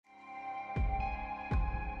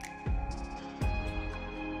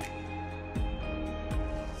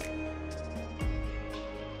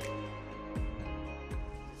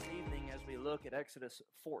at Exodus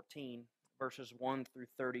 14, verses 1 through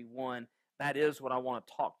 31, that is what I want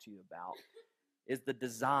to talk to you about, is the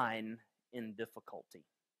design in difficulty.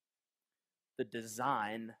 The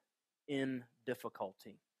design in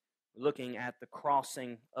difficulty. We're looking at the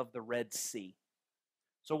crossing of the Red Sea.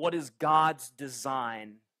 So what is God's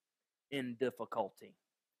design in difficulty?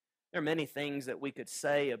 There are many things that we could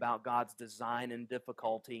say about God's design in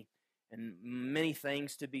difficulty, and many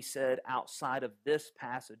things to be said outside of this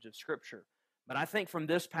passage of Scripture. But I think from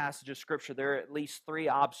this passage of Scripture, there are at least three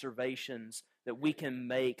observations that we can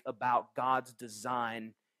make about God's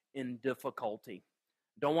design in difficulty.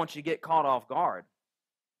 Don't want you to get caught off guard.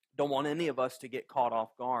 Don't want any of us to get caught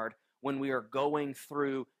off guard when we are going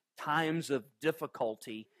through times of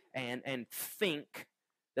difficulty and think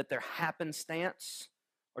that they're happenstance,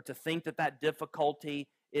 or to think that that difficulty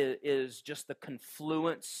is just the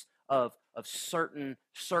confluence of certain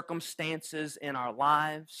circumstances in our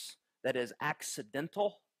lives that is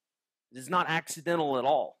accidental. It is not accidental at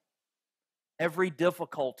all. Every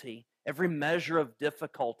difficulty, every measure of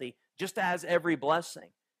difficulty, just as every blessing,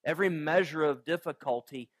 every measure of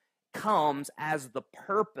difficulty comes as the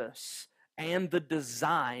purpose and the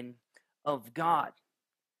design of God.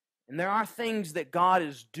 And there are things that God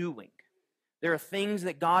is doing. There are things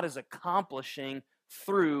that God is accomplishing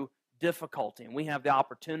through difficulty. And we have the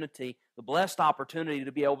opportunity, the blessed opportunity,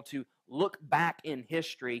 to be able to look back in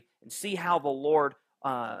history and see how the Lord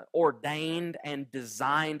ordained and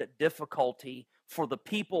designed difficulty for the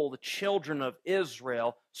people, the children of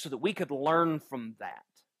Israel, so that we could learn from that.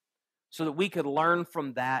 So that we could learn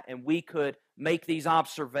from that and we could make these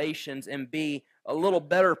observations and be a little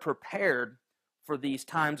better prepared for these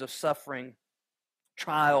times of suffering,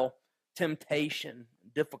 trial, temptation,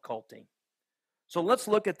 difficulty. So let's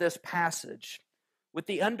look at this passage with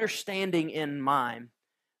the understanding in mind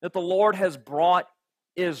that the Lord has brought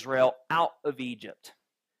Israel out of Egypt.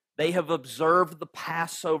 They have observed the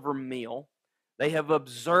Passover meal. They have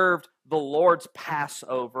observed the Lord's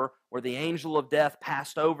Passover, where the angel of death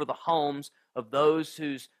passed over the homes of those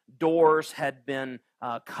whose doors had been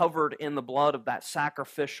covered in the blood of that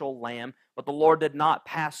sacrificial lamb. But the Lord did not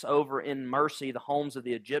pass over in mercy the homes of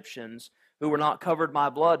the Egyptians who were not covered by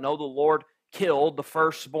blood. No, the Lord killed the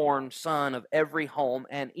firstborn son of every home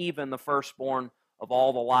and even the firstborn of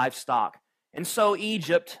all the livestock. And so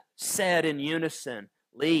Egypt said in unison,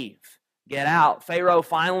 "Leave, get out." Pharaoh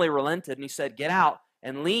finally relented and he said, "Get out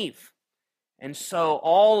and leave." And so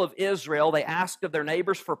all of Israel, they asked of their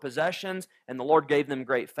neighbors for possessions, and the Lord gave them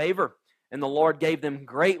great favor. And the Lord gave them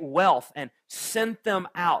great wealth and sent them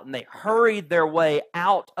out. And they hurried their way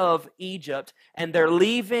out of Egypt. And they're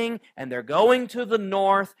leaving and they're going to the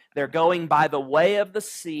north. They're going by the way of the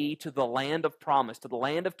sea to the land of promise, to the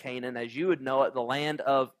land of Canaan, as you would know it, the land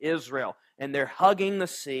of Israel. And they're hugging the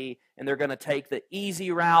sea, and they're going to take the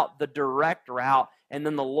easy route, the direct route. And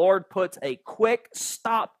then the Lord puts a quick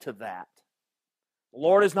stop to that. The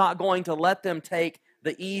Lord is not going to let them take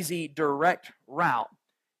the easy, direct route.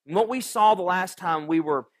 And what we saw the last time we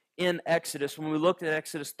were in Exodus, when we looked at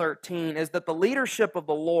Exodus 13, is that the leadership of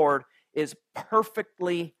the Lord is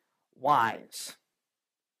perfectly wise.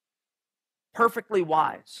 Perfectly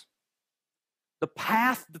wise. The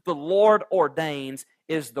path that the Lord ordains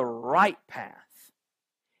is the right path.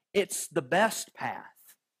 It's the best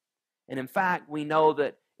path. And in fact, we know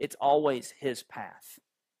that it's always His path.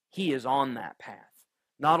 He is on that path.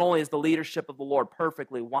 Not only is the leadership of the Lord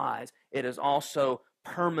perfectly wise, it is also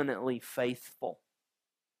permanently faithful.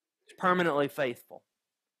 It's permanently faithful.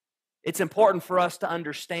 It's important for us to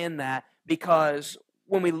understand that, because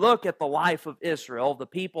when we look at the life of Israel, the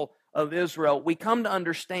people of Israel, we come to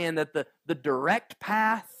understand that the direct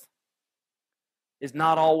path is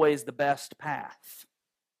not always the best path.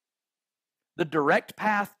 The direct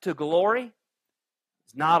path to glory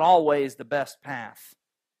is not always the best path.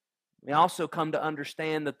 We also come to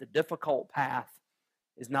understand that the difficult path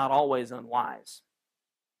is not always unwise.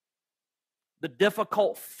 The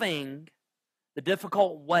difficult thing, the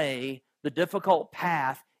difficult way, the difficult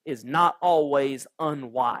path is not always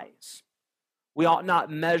unwise. We ought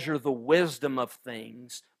not measure the wisdom of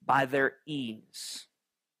things by their ease,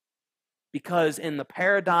 because in the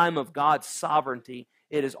paradigm of God's sovereignty,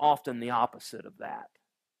 it is often the opposite of that.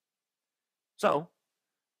 So,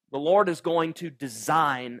 the Lord is going to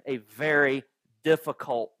design a very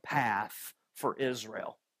difficult path for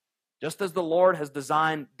Israel, just as the Lord has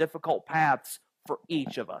designed difficult paths for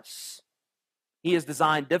each of us. He has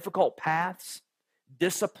designed difficult paths,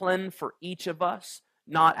 discipline for each of us,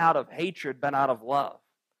 not out of hatred, but out of love.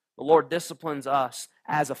 The Lord disciplines us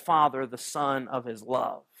as a father, the son of His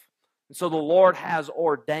love. And so the Lord has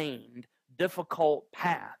ordained difficult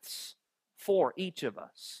paths for each of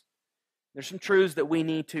us. There's some truths that we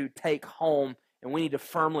need to take home, and we need to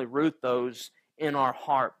firmly root those in our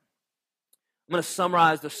heart. I'm going to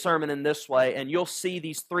summarize the sermon in this way, and you'll see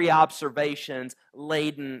these three observations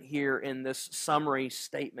laden here in this summary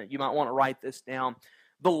statement. You might want to write this down.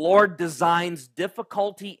 The Lord designs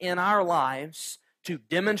difficulty in our lives to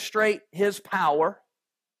demonstrate His power,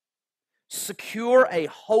 secure a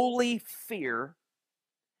holy fear,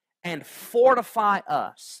 and fortify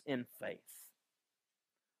us in faith.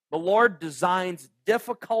 The Lord designs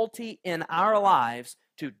difficulty in our lives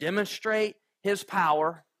to demonstrate His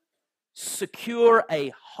power, secure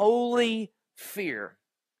a holy fear,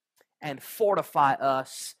 and fortify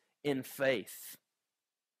us in faith.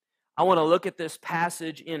 I want to look at this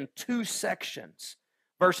passage in two sections,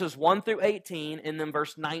 verses 1 through 18, and then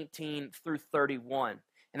verse 19 through 31.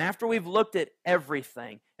 And after we've looked at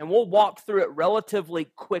everything, and we'll walk through it relatively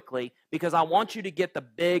quickly because I want you to get the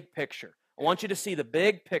big picture. I want you to see the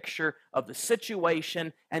big picture of the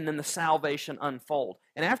situation and then the salvation unfold.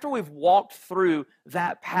 And after we've walked through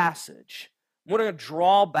that passage, we're going to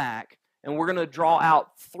draw back and we're going to draw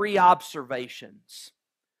out three observations.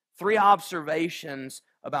 Three observations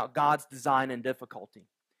about God's design and difficulty.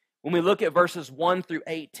 When we look at verses 1 through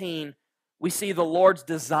 18, we see the Lord's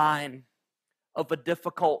design of a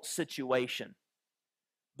difficult situation.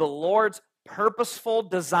 The Lord's purposeful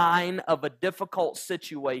design of a difficult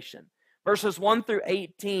situation. Verses 1 through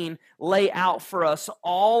 18 lay out for us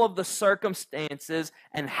all of the circumstances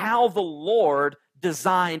and how the Lord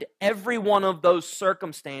designed every one of those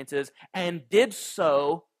circumstances and did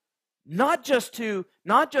so not just to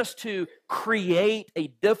create a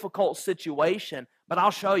difficult situation, but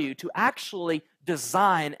I'll show you, to actually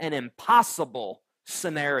design an impossible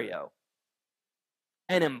scenario.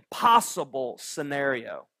 An impossible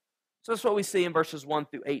scenario. So that's what we see in verses 1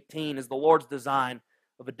 through 18 is the Lord's design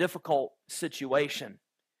of a difficult situation.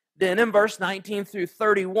 Then in verse 19 through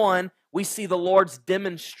 31, we see the Lord's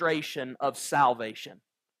demonstration of salvation.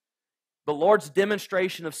 The Lord's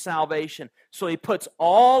demonstration of salvation. So He puts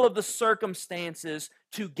all of the circumstances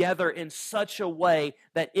together in such a way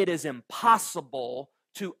that it is impossible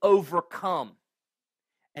to overcome.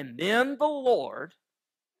 And then the Lord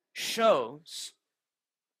shows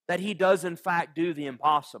that He does in fact do the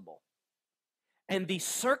impossible. And the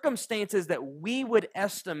circumstances that we would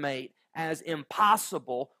estimate as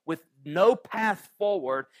impossible with no path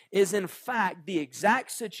forward is in fact the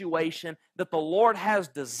exact situation that the Lord has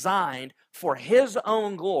designed for His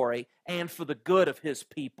own glory and for the good of His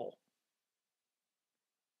people.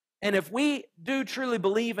 And if we do truly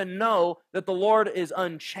believe and know that the Lord is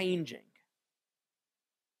unchanging,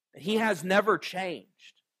 that He has never changed,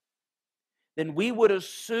 then we would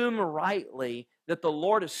assume rightly that the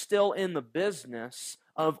Lord is still in the business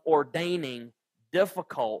of ordaining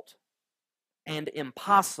difficult and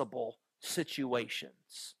impossible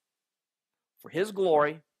situations for His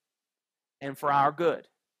glory and for our good.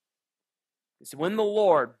 It's when the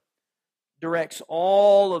Lord directs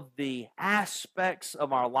all of the aspects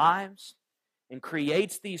of our lives and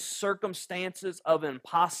creates these circumstances of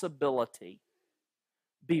impossibility,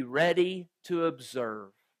 be ready to observe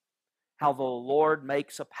how the Lord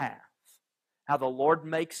makes a path, how the Lord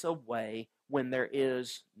makes a way when there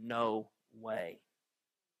is no way.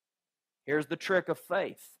 Here's the trick of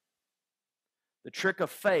faith. The trick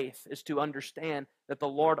of faith is to understand that the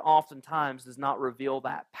Lord oftentimes does not reveal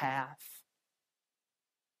that path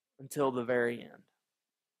until the very end,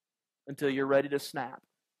 until you're ready to snap,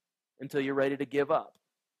 until you're ready to give up.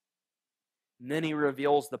 And then He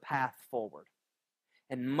reveals the path forward.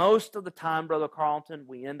 And most of the time, Brother Carlton,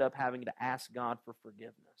 we end up having to ask God for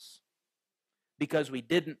forgiveness because we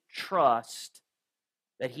didn't trust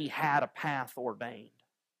that He had a path ordained.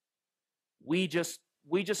 We just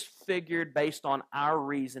figured based on our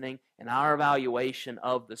reasoning and our evaluation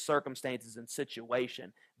of the circumstances and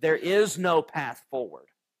situation, there is no path forward,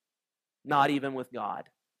 not even with God.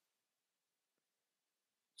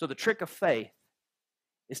 So the trick of faith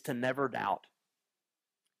is to never doubt.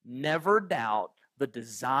 Never doubt the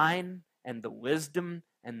design and the wisdom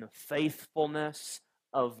and the faithfulness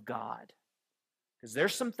of God. Because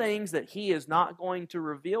there's some things that He is not going to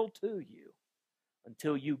reveal to you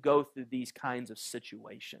until you go through these kinds of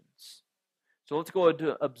situations. So let's go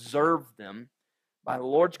to observe them. By the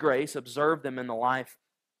Lord's grace, observe them in the life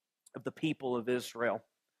of the people of Israel.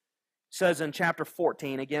 It says in chapter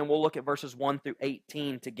 14, again, we'll look at verses 1 through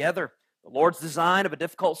 18 together. The Lord's design of a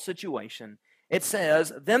difficult situation. It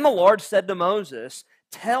says, "Then the Lord said to Moses,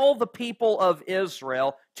 tell the people of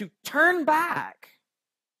Israel to turn back."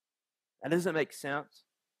 That doesn't make sense.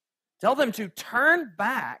 Tell them to turn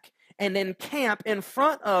back and encamp in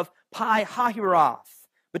front of Pi-hahiroth,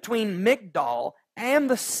 between Migdol and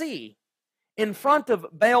the sea, in front of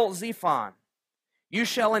Baal-zephon. You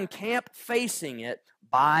shall encamp facing it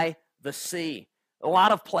by the sea. A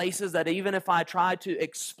lot of places that even if I try to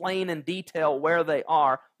explain in detail where they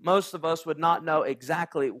are, most of us would not know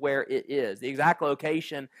exactly where it is. The exact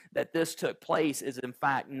location that this took place is in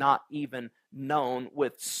fact not even known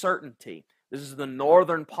with certainty. This is the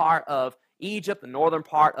northern part of Egypt, the northern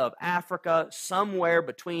part of Africa, somewhere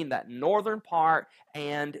between that northern part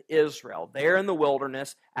and Israel, there in the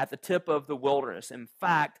wilderness, at the tip of the wilderness. In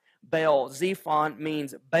fact, Baal-zephon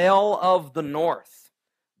means Baal of the north.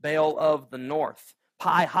 Baal of the north.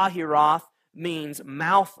 Pi-hahiroth means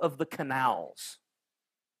mouth of the canals.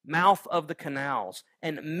 Mouth of the canals.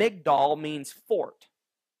 And Migdol means fort,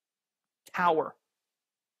 tower.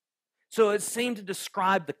 So it seemed to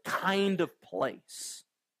describe the kind of place.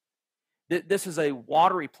 This is a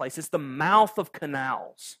watery place. It's the mouth of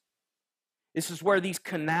canals. This is where these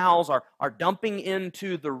canals are dumping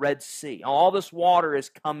into the Red Sea. All this water is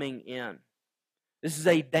coming in. This is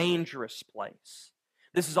a dangerous place.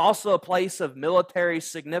 This is also a place of military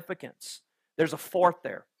significance. There's a fort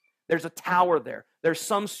there. There's a tower there. There's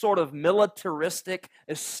some sort of militaristic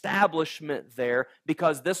establishment there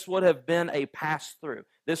because this would have been a pass-through.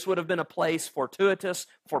 This would have been a place fortuitous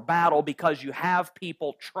for battle because you have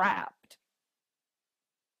people trapped.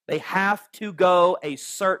 They have to go a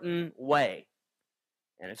certain way.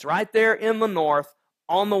 And it's right there in the north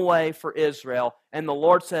on the way for Israel. And the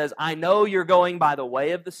Lord says, I know you're going by the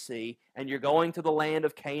way of the sea and you're going to the land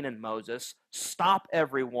of Canaan, Moses. Stop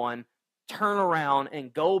everyone, turn around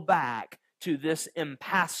and go back to this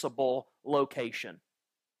impassable location.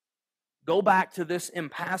 Go back to this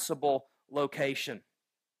impassable location.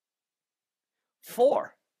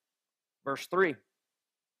 4, verse 3.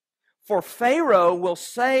 For Pharaoh will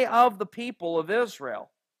say of the people of Israel,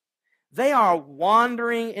 they are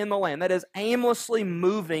wandering in the land, that is, aimlessly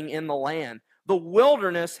moving in the land. The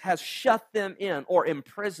wilderness has shut them in or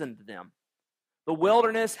imprisoned them. The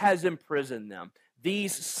wilderness has imprisoned them.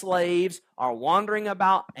 These slaves are wandering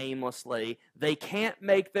about aimlessly. They can't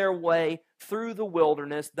make their way through the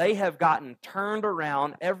wilderness. They have gotten turned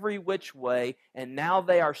around every which way, and now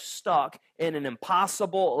they are stuck in an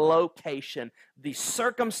impossible location. The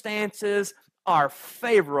circumstances are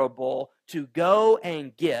favorable to go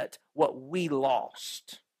and get what we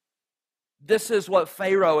lost. This is what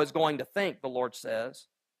Pharaoh is going to think, the Lord says.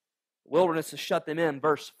 The wilderness has shut them in.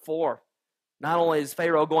 Verse 4. Not only is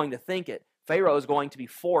Pharaoh going to think it, Pharaoh is going to be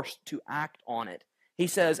forced to act on it. He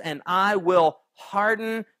says, and I will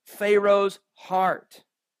harden Pharaoh's heart.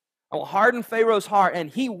 I will harden Pharaoh's heart, and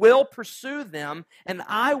he will pursue them, and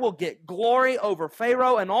I will get glory over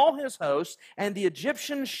Pharaoh and all his hosts, and the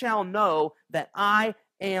Egyptians shall know that I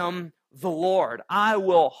am the Lord. I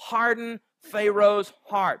will harden Pharaoh's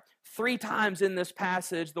heart. 3 times in this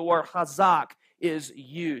passage, the word chazak is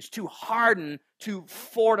used. To harden, to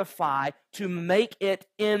fortify, to make it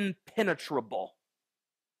impenetrable.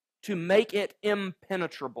 To make it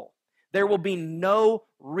impenetrable. There will be no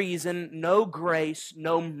reason, no grace,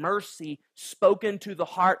 no mercy spoken to the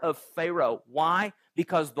heart of Pharaoh. Why?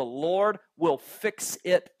 Because the Lord will fix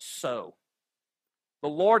it so. The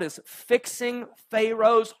Lord is fixing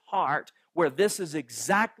Pharaoh's heart where this is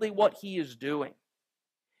exactly what he is doing.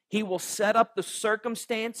 He will set up the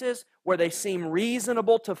circumstances where they seem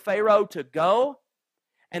reasonable to Pharaoh to go,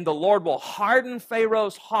 and the Lord will harden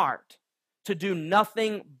Pharaoh's heart to do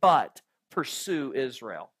nothing but pursue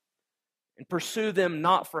Israel. And pursue them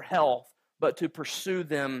not for health, but to pursue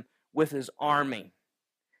them with his army.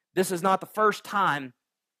 This is not the first time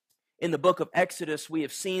in the book of Exodus we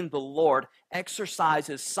have seen the Lord exercise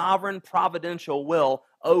his sovereign providential will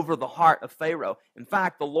over the heart of Pharaoh. In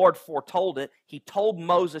fact, the Lord foretold it. He told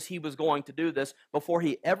Moses he was going to do this before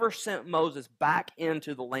he ever sent Moses back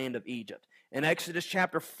into the land of Egypt. In Exodus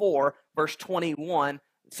chapter 4, verse 21,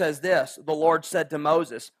 it says this, the Lord said to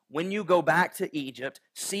Moses, when you go back to Egypt,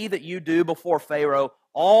 see that you do before Pharaoh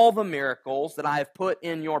all the miracles that I have put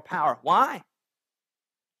in your power. Why?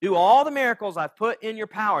 Do all the miracles I've put in your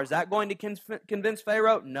power. Is that going to convince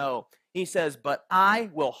Pharaoh? No. He says, but I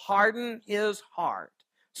will harden his heart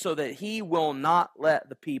so that he will not let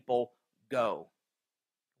the people go.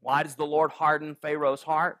 Why does the Lord harden Pharaoh's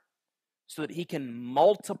heart? So that he can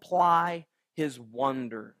multiply his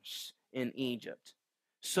wonders in Egypt.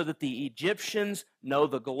 So that the Egyptians know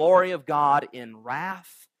the glory of God in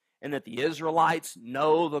wrath, and that the Israelites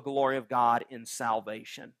know the glory of God in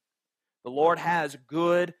salvation. The Lord has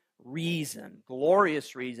good reason,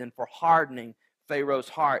 glorious reason for hardening Pharaoh's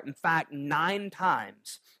heart. In fact, 9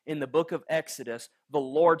 times in the book of Exodus, the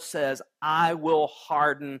Lord says, I will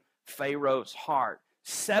harden Pharaoh's heart.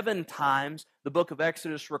 7 times the book of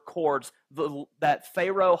Exodus records that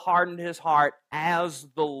Pharaoh hardened his heart as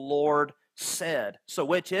the Lord said. So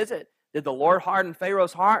which is it? Did the Lord harden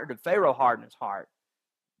Pharaoh's heart, or did Pharaoh harden his heart?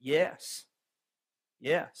 Yes.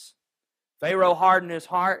 Yes. Pharaoh hardened his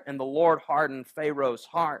heart, and the Lord hardened Pharaoh's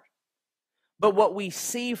heart. But what we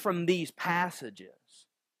see from these passages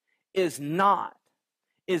is not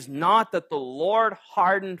that the Lord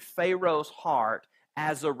hardened Pharaoh's heart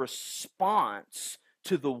as a response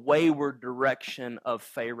to the wayward direction of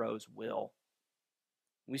Pharaoh's will.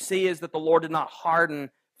 We see is that the Lord did not harden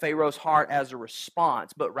Pharaoh's heart as a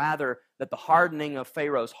response, but rather that the hardening of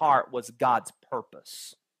Pharaoh's heart was God's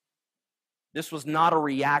purpose. This was not a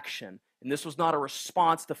reaction, and this was not a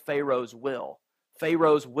response to Pharaoh's will.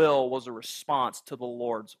 Pharaoh's will was a response to the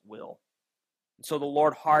Lord's will. And so the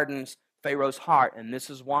Lord hardens Pharaoh's heart, and this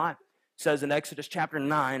is why. It says in Exodus chapter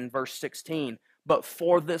 9, verse 16, "But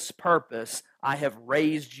for this purpose I have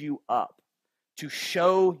raised you up, to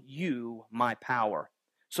show you my power,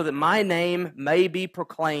 so that my name may be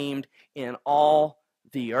proclaimed in all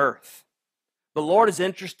the earth." The Lord is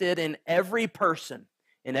interested in every person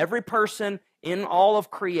in all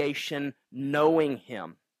of creation knowing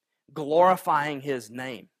Him, glorifying His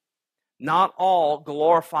name. Not all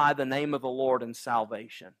glorify the name of the Lord in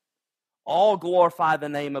salvation. All glorify the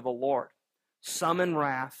name of the Lord. Some in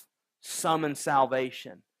wrath, some in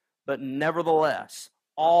salvation. But nevertheless,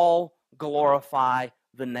 all glorify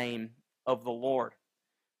the name of the Lord.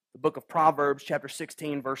 The book of Proverbs, chapter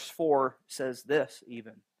 16, verse 4, says this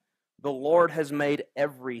even. "The Lord has made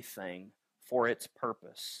everything for its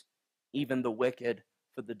purpose, even the wicked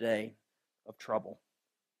for the day of trouble."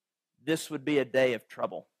 This would be a day of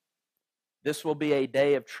trouble. This will be a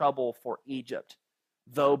day of trouble for Egypt,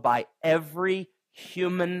 though by every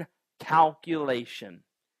human calculation,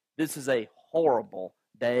 this is a horrible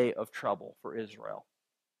day of trouble for Israel.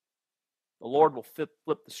 The Lord will flip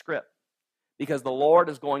the script, because the Lord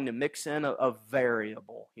is going to mix in a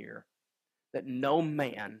variable here that no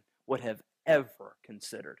man would have ever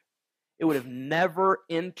considered. It would have never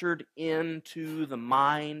entered into the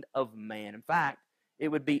mind of man. In fact, it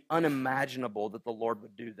would be unimaginable that the Lord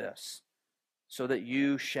would do this. "So that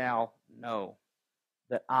you shall know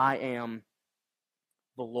that I am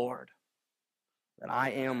the Lord." That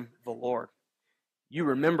I am the Lord. You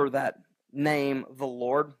remember that name, the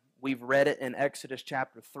Lord. We've read it in Exodus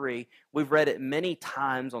chapter 3. We've read it many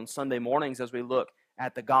times on Sunday mornings as we look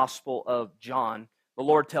at the Gospel of John. The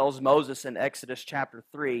Lord tells Moses in Exodus chapter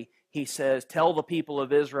 3, He says, "Tell the people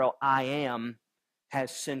of Israel, I am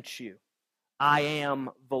has sent you. I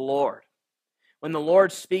am the Lord." When the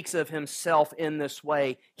Lord speaks of Himself in this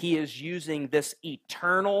way, He is using this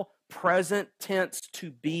eternal present tense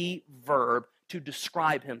to be verb to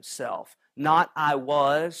describe Himself. Not I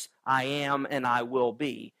was, I am, and I will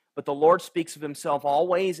be. But the Lord speaks of Himself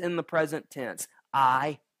always in the present tense.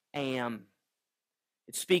 I am.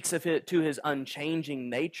 It speaks of it to His unchanging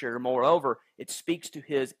nature. Moreover, it speaks to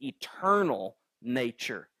His eternal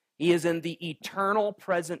nature. He is in the eternal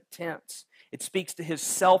present tense. It speaks to His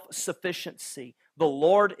self-sufficiency. The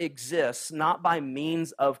Lord exists not by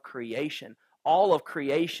means of creation. All of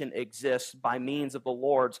creation exists by means of the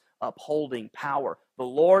Lord's upholding power. The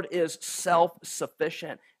Lord is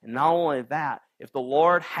self-sufficient. And not only that, if the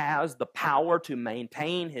Lord has the power to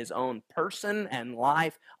maintain His own person and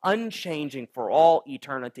life unchanging for all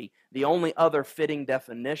eternity, the only other fitting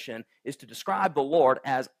definition is to describe the Lord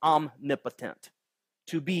as omnipotent,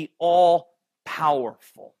 to be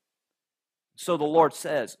all-powerful. So the Lord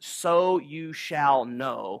says, "So you shall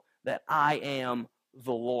know that I am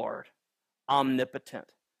the Lord."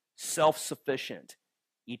 Omnipotent, self-sufficient,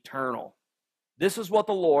 eternal. This is what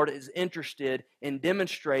the Lord is interested in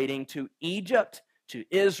demonstrating to Egypt, to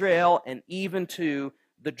Israel, and even to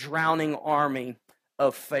the drowning army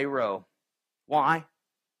of Pharaoh. Why?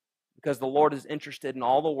 Because the Lord is interested in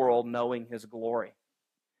all the world knowing His glory.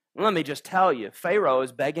 And let me just tell you, Pharaoh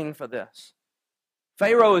is begging for this.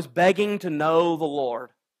 Pharaoh is begging to know the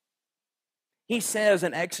Lord. He says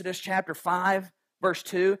in Exodus chapter 5, verse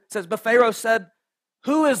 2, it says, "But Pharaoh said,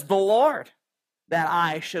 'Who is the Lord, that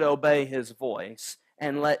I should obey His voice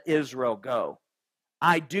and let Israel go?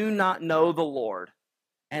 I do not know the Lord,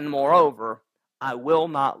 and moreover, I will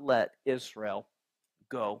not let Israel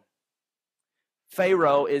go.'"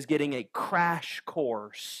 Pharaoh is getting a crash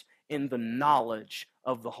course in the knowledge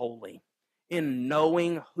of the holy, in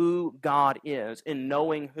knowing who God is, in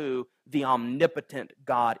knowing who the omnipotent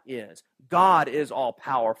God is. God is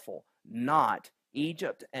all-powerful, not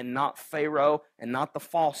Egypt, and not Pharaoh, and not the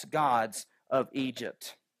false gods of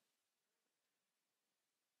Egypt.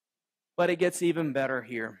 But it gets even better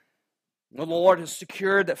here. The Lord has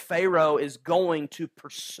secured that Pharaoh is going to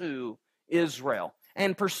pursue Israel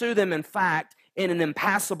and pursue them, in fact, in an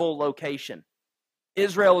impassable location.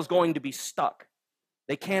 Israel is going to be stuck.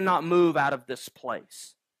 They cannot move out of this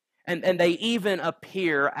place. And they even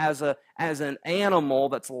appear as an animal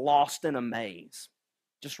that's lost in a maze,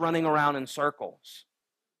 just running around in circles.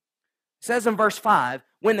 It says in verse 5,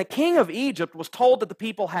 when the king of Egypt was told that the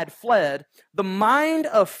people had fled, the mind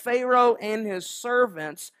of Pharaoh and his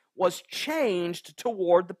servants was changed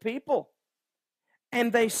toward the people.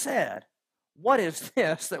 And they said, what is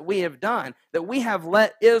this that we have done, that we have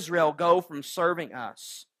let Israel go from serving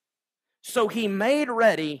us? So he made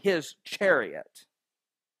ready his chariot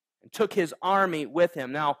and took his army with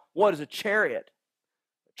him. Now, what is a chariot?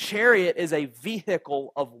 A chariot is a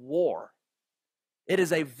vehicle of war. It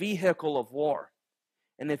is a vehicle of war.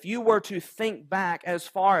 And if you were to think back as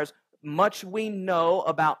far as much we know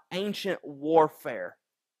about ancient warfare,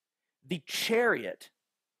 the chariot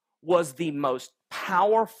was the most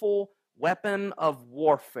powerful weapon of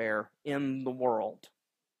warfare in the world.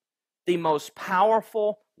 The most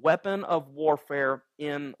powerful weapon of warfare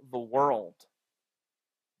in the world.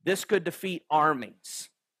 This could defeat armies.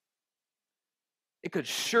 It could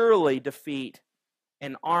surely defeat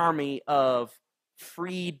an army of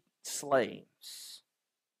freed slaves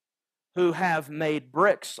who have made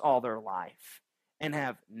bricks all their life and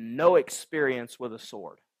have no experience with a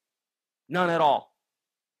sword. None at all.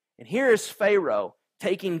 And here is Pharaoh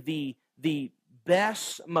taking the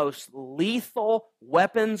best, most lethal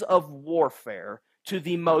weapons of warfare to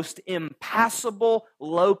the most impassable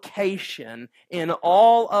location in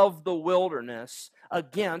all of the wilderness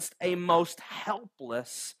against a most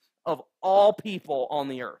helpless of all people on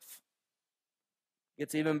the earth.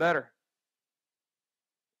 Gets even better.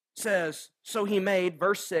 It says, so he made,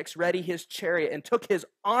 verse 6, ready his chariot and took his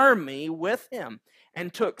army with him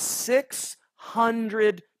and took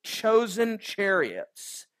 600 chosen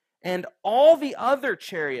chariots and all the other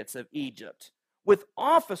chariots of Egypt with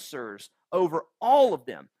officers over all of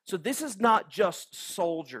them. So this is not just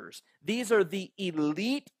soldiers. These are the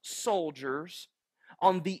elite soldiers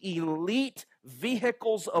on the elite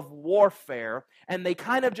vehicles of warfare, and they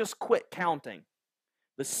kind of just quit counting.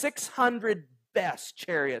 The 600 best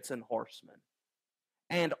chariots and horsemen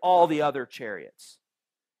and all the other chariots.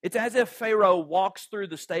 It's as if Pharaoh walks through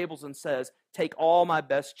the stables and says, take all my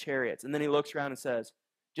best chariots. And then he looks around and says,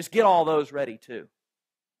 just get all those ready too.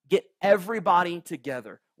 Get everybody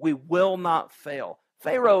together. We will not fail.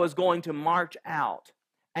 Pharaoh is going to march out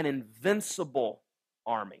an invincible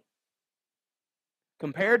army.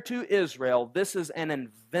 Compared to Israel, this is an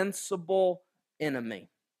invincible enemy.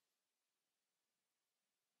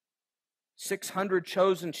 600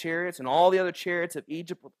 chosen chariots and all the other chariots of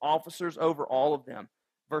Egypt with officers over all of them.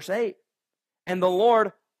 Verse 8, and the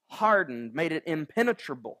Lord hardened, made it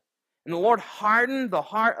impenetrable. And the Lord hardened the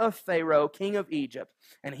heart of Pharaoh, king of Egypt,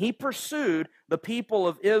 and he pursued the people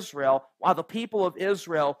of Israel while the people of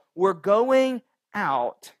Israel were going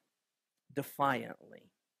out defiantly.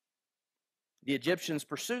 The Egyptians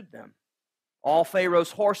pursued them, all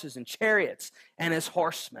Pharaoh's horses and chariots and his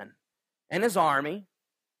horsemen and his army,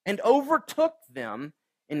 and overtook them,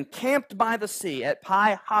 encamped by the sea at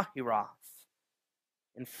Pi-hahiroth,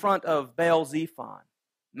 in front of Baal-zephon,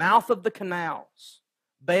 mouth of the canals,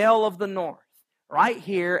 Baal of the north, right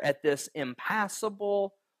here at this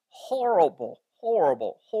impassable, horrible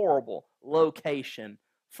location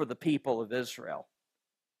for the people of Israel.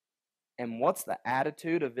 And what's the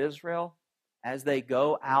attitude of Israel as they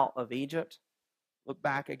go out of Egypt? Look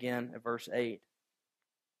back again at verse 8.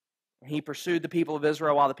 He pursued the people of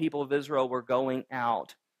Israel while the people of Israel were going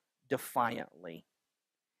out defiantly.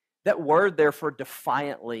 That word there for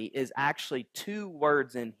defiantly is actually two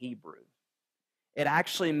words in Hebrew. It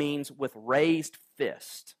actually means with raised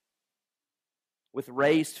fist. With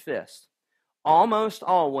raised fist. Almost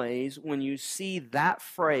always when you see that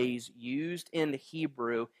phrase used in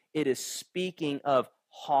Hebrew, it is speaking of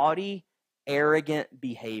haughty, arrogant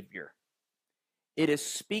behavior. It is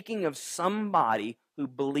speaking of somebody who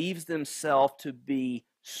believes themselves to be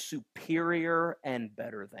superior and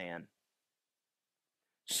better than.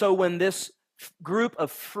 So when this group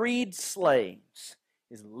of freed slaves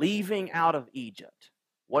is leaving out of Egypt,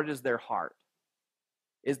 what is their heart?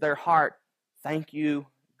 Is their heart, thank you,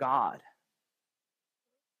 God.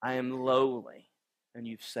 I am lowly, and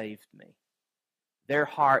you've saved me. Their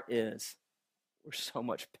heart is, we're so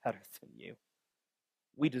much better than you.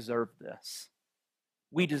 We deserve this.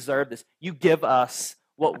 We deserve this. You give us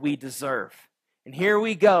what we deserve. And here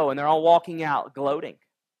we go, and they're all walking out, gloating.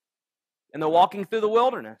 And they're walking through the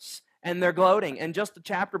wilderness, and they're gloating. And just the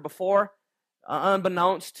chapter before,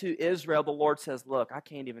 Unbeknownst to Israel, the Lord says, look, I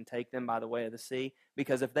can't even take them by the way of the sea,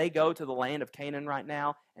 because if they go to the land of Canaan right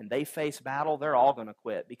now and they face battle, they're all going to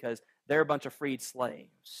quit, because they're a bunch of freed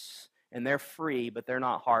slaves. And they're free, but they're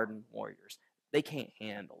not hardened warriors. They can't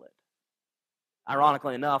handle it.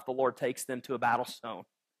 Ironically enough, the Lord takes them to a battle zone.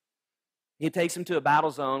 He takes them to a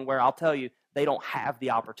battle zone where, I'll tell you, they don't have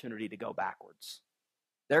the opportunity to go backwards.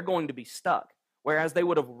 They're going to be stuck. Whereas they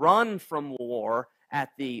would have run from war at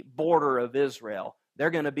the border of Israel, they're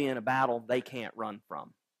going to be in a battle they can't run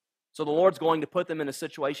from. So the Lord's going to put them in a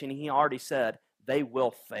situation He already said they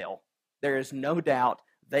will fail. There is no doubt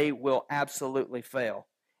they will absolutely fail.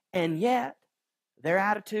 And yet, their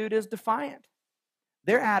attitude is defiant.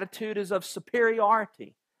 Their attitude is of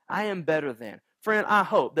superiority. I am better than. Friend, I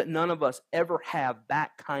hope that none of us ever have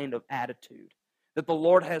that kind of attitude, that the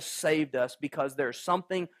Lord has saved us because there's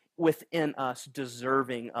something within us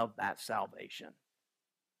deserving of that salvation.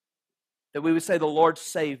 That we would say, the Lord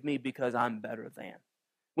saved me because I'm better than.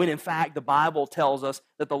 When in fact, the Bible tells us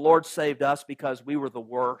that the Lord saved us because we were the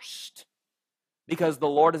worst. Because the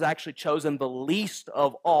Lord has actually chosen the least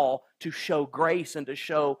of all to show grace and to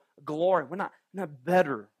show glory. We're not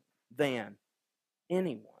better than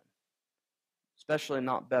anyone. Especially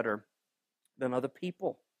not better than other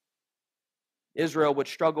people. Israel would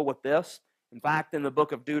struggle with this. In fact, in the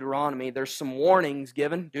book of Deuteronomy, there's some warnings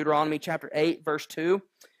given. Deuteronomy chapter 8, verse 2,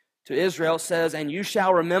 to Israel says, and you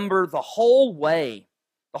shall remember the whole way,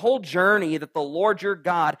 the whole journey that the Lord your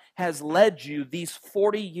God has led you these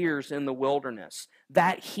 40 years in the wilderness,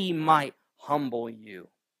 that He might humble you,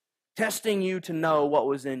 testing you to know what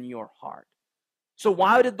was in your heart. So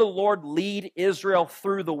why did the Lord lead Israel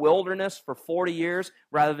through the wilderness for 40 years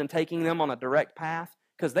rather than taking them on a direct path?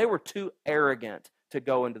 Because they were too arrogant to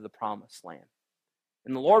go into the promised land.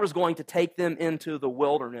 And the Lord was going to take them into the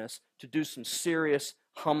wilderness to do some serious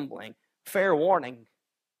humbling. Fair warning,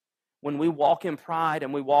 when we walk in pride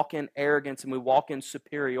and we walk in arrogance and we walk in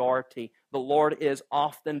superiority, the Lord is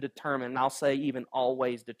often determined, and I'll say even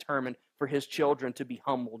always determined, for His children to be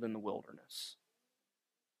humbled in the wilderness.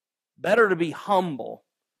 Better to be humble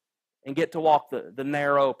and get to walk the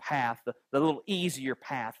narrow path, the little easier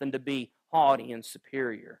path, than to be haughty and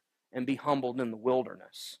superior and be humbled in the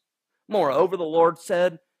wilderness. Moreover, the Lord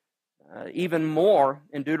said even more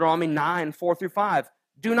in Deuteronomy 9, 4 through 5,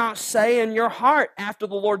 do not say in your heart, after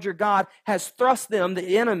the Lord your God has thrust them,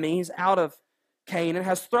 the enemies, out of Canaan,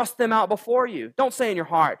 has thrust them out before you. Don't say in your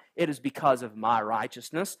heart, it is because of my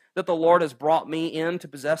righteousness that the Lord has brought me in to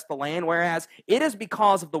possess the land, whereas it is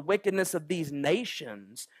because of the wickedness of these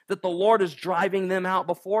nations that the Lord is driving them out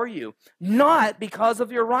before you. Not because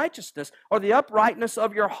of your righteousness or the uprightness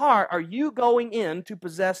of your heart are you going in to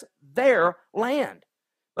possess their land.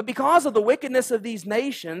 But because of the wickedness of these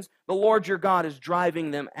nations, the Lord your God is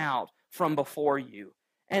driving them out from before you,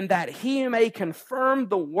 and that He may confirm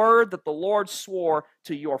the word that the Lord swore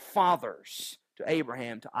to your fathers, to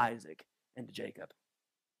Abraham, to Isaac, and to Jacob.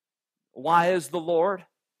 Why is the Lord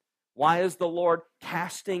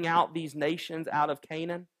casting out these nations out of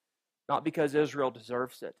Canaan? Not because Israel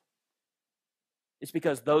deserves it. It's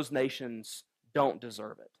because those nations don't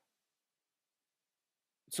deserve it.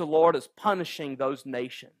 So the Lord is punishing those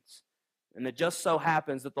nations. And it just so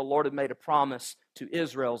happens that the Lord had made a promise to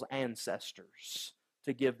Israel's ancestors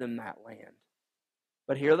to give them that land.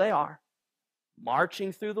 But here they are,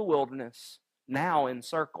 marching through the wilderness, now in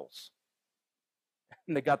circles.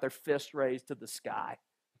 And they got their fist raised to the sky.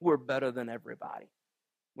 We're better than everybody.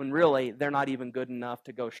 When really, they're not even good enough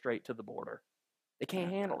to go straight to the border. They can't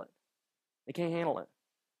handle it. They can't handle it.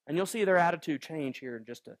 And you'll see their attitude change here in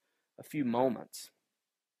just a few moments.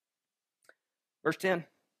 Verse 10,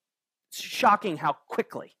 it's shocking how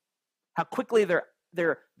quickly their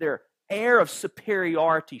air of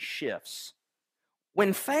superiority shifts.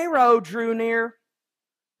 When Pharaoh drew near,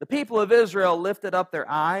 the people of Israel lifted up their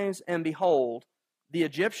eyes, and behold, the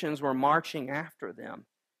Egyptians were marching after them,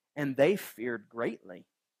 and they feared greatly.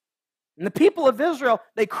 And the people of Israel,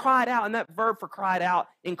 they cried out, and that verb for cried out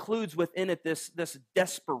includes within it this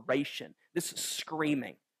desperation, this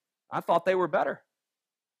screaming. I thought they were better.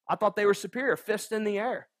 I thought they were superior, fist in the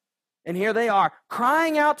air. And here they are,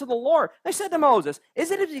 crying out to the Lord. They said to Moses,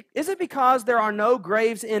 is it because there are no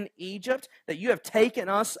graves in Egypt that you have taken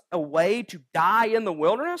us away to die in the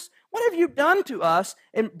wilderness? What have you done to us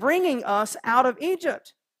in bringing us out of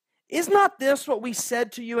Egypt? Is not this what we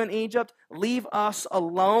said to you in Egypt? Leave us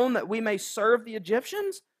alone that we may serve the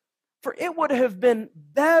Egyptians? For it would have been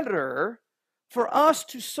better for us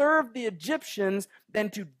to serve the Egyptians than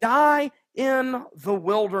to die in the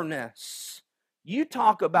wilderness. You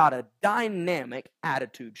talk about a dynamic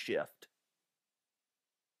attitude shift.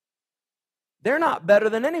 They're not better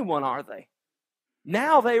than anyone, are they?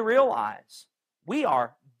 Now they realize we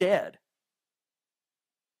are dead.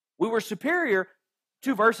 We were superior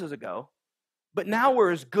 2 verses ago, but now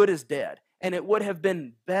we're as good as dead. And it would have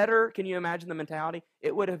been better, can you imagine the mentality?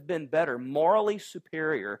 It would have been better, morally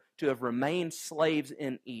superior, to have remained slaves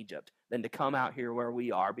in Egypt than to come out here where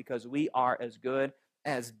we are, because we are as good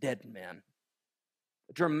as dead men.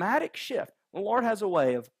 A dramatic shift. The Lord has a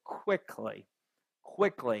way of quickly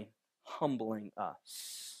humbling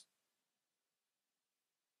us.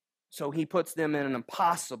 So he puts them in an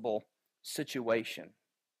impossible situation.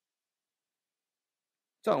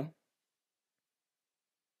 So,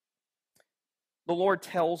 the Lord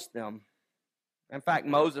tells them. In fact,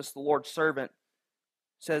 Moses, the Lord's servant,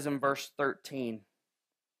 says in verse 13,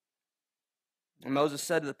 and Moses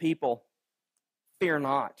said to the people, "Fear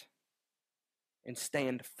not and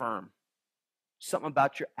stand firm." Something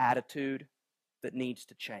about your attitude that needs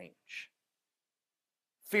to change.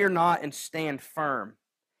 Fear not and stand firm,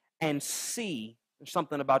 and see. There's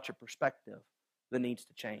something about your perspective that needs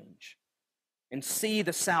to change. And see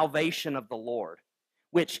the salvation of the Lord,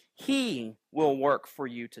 which he will work for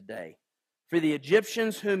you today. For the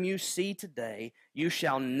Egyptians whom you see today, you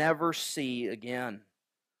shall never see again.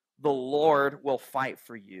 The Lord will fight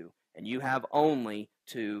for you, and you have only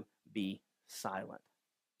to be silent.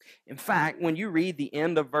 In fact, when you read the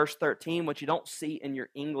end of verse 13, what you don't see in your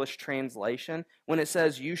English translation, when it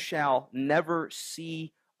says, you shall never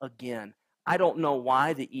see again. I don't know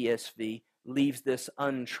why the ESV leaves this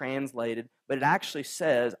untranslated, but it actually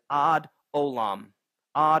says, ad olam.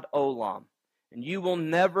 Ad olam. And you will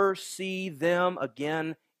never see them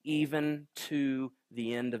again, even to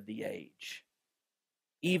the end of the age.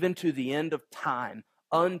 Even to the end of time,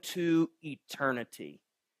 unto eternity.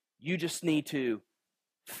 You just need to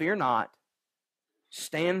fear not,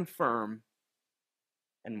 stand firm,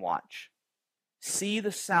 and watch. See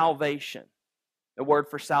the salvation. The word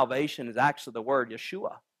for salvation is actually the word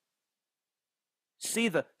Yeshua. See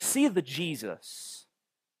the Jesus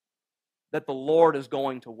that the Lord is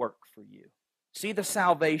going to work for you. See the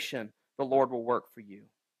salvation the Lord will work for you.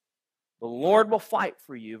 The Lord will fight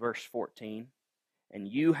for you, verse 14, and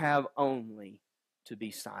you have only to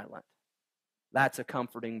be silent. That's a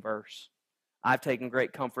comforting verse. I've taken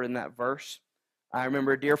great comfort in that verse. I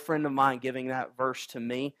remember a dear friend of mine giving that verse to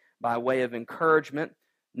me by way of encouragement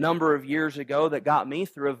a number of years ago that got me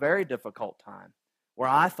through a very difficult time where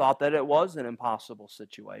I thought that it was an impossible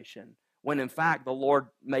situation, when in fact the Lord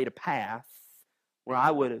made a path where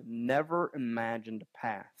I would have never imagined a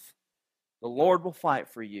path. The Lord will fight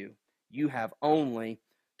for you. You have only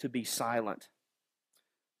to be silent.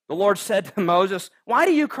 The Lord said to Moses, "Why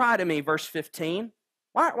do you cry to me?" Verse 15.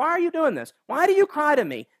 Why are you doing this? Why do you cry to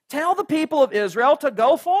me? Tell the people of Israel to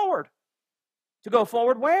go forward. To go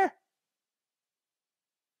forward where?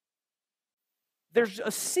 There's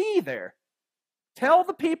a sea there. Tell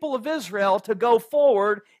the people of Israel to go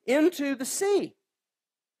forward into the sea.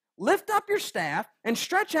 Lift up your staff and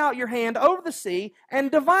stretch out your hand over the sea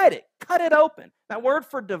and divide it. Cut it open. That word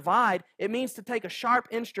for divide, it means to take a sharp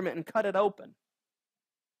instrument and cut it open.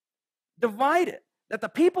 Divide it, that the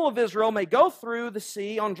people of Israel may go through the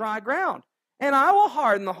sea on dry ground. And I will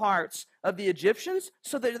harden the hearts of the Egyptians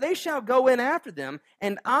so that they shall go in after them,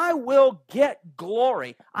 and I will get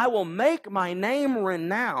glory. I will make my name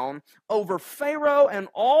renowned over Pharaoh and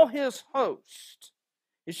all his host,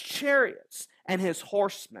 his chariots and his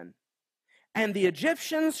horsemen. And the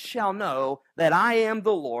Egyptians shall know that I am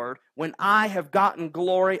the Lord when I have gotten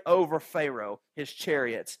glory over Pharaoh, his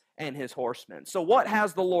chariots, and his horsemen. So what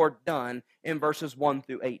has the Lord done in verses 1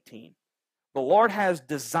 through 18? The Lord has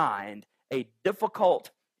designed a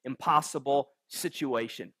difficult, impossible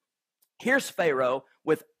situation. Here's Pharaoh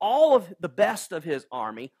with all of the best of his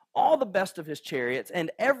army, all the best of his chariots,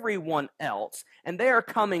 and everyone else, and they are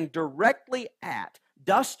coming directly at,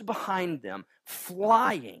 dust behind them,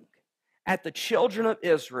 flying at the children of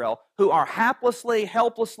Israel, who are haplessly,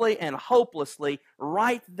 helplessly, and hopelessly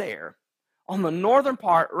right there on the northern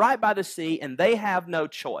part, right by the sea, and they have no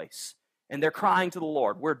choice. And they're crying to the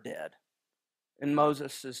Lord, "We're dead." And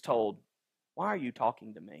Moses is told, "Why are you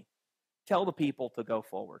talking to me? Tell the people to go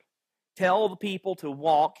forward. Tell the people to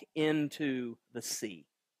walk into the sea."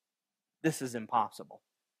 This is impossible.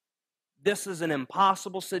 This is an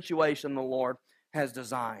impossible situation the Lord has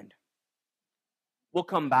designed. We'll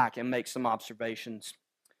come back and make some observations.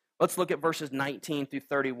 Let's look at verses 19 through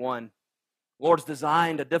 31. The Lord's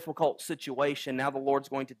designed a difficult situation. Now the Lord's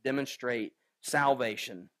going to demonstrate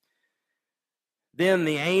salvation. Then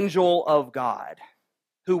the angel of God,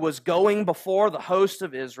 who was going before the host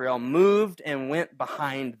of Israel, moved and went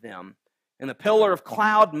behind them. And the pillar of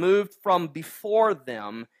cloud moved from before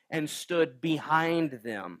them and stood behind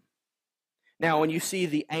them. Now, when you see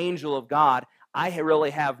the angel of God, I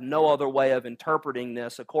really have no other way of interpreting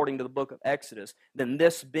this according to the book of Exodus than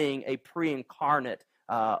this being a pre-incarnate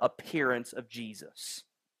appearance of Jesus.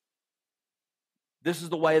 This is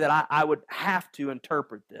the way that I would have to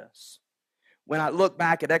interpret this. When I look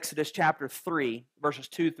back at Exodus chapter 3, verses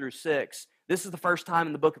 2 through 6, this is the first time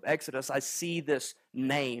in the book of Exodus I see this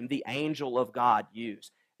name, the angel of God,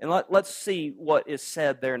 used. And let's see what is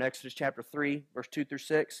said there in Exodus chapter 3, verse 2 through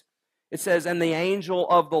 6. It says, "And the angel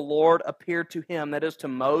of the Lord appeared to him," that is to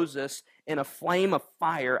Moses, "in a flame of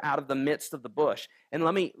fire out of the midst of the bush." And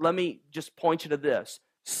let me just point you to this.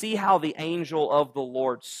 See how the angel of the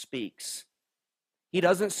Lord speaks. He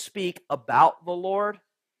doesn't speak about the Lord.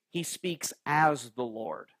 He speaks as the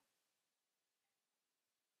Lord.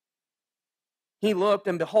 He looked,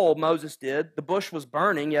 and behold, Moses did. The bush was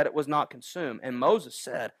burning, yet it was not consumed. And Moses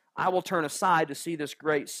said, "I will turn aside to see this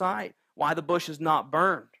great sight, why the bush is not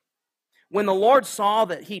burned." When the Lord saw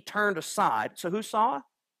that he turned aside, so who saw?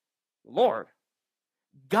 The Lord.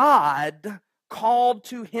 God called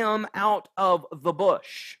to him out of the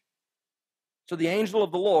bush. So the angel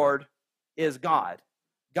of the Lord is God.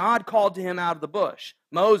 God called to him out of the bush,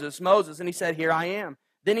 "Moses, Moses," and he said, "Here I am."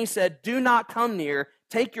 Then he said, "Do not come near.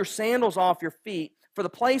 Take your sandals off your feet, for the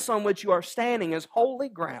place on which you are standing is holy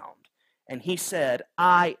ground." And he said,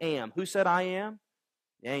 "I am." Who said I am?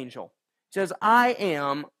 The angel. He says, "I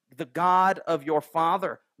am the God of your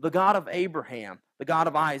father, the God of Abraham, the God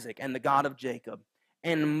of Isaac, and the God of Jacob."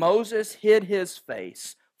 And Moses hid his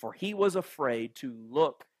face, for he was afraid to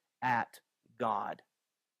look at God.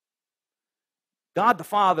 God the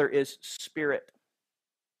Father is spirit.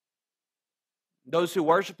 Those who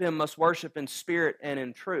worship him must worship in spirit and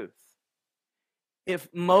in truth.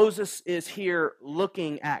 If Moses is here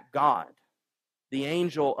looking at God, the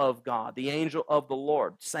angel of God, the angel of the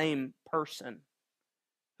Lord, same person,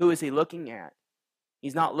 who is he looking at?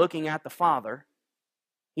 He's not looking at the Father.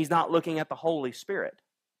 He's not looking at the Holy Spirit.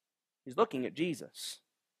 He's looking at Jesus.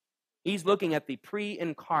 He's looking at the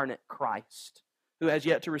pre-incarnate Christ, who has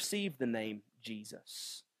yet to receive the name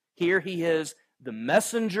Jesus. Here he is, the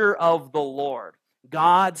messenger of the Lord,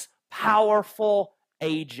 God's powerful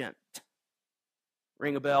agent.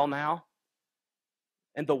 Ring a bell now?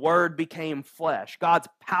 And the Word became flesh, God's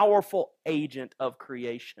powerful agent of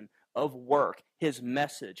creation, of work, his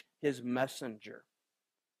message, his messenger.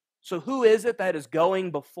 So who is it that is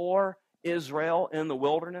going before Israel in the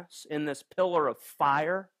wilderness, in this pillar of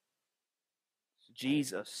fire? It's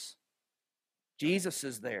Jesus. Jesus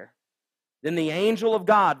is there. Then the angel of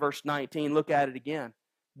God, verse 19, look at it again.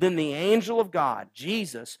 Then the angel of God,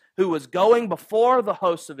 Jesus, who was going before the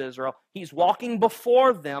hosts of Israel, he's walking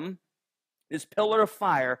before them, this pillar of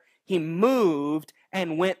fire, he moved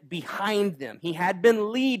and went behind them. He had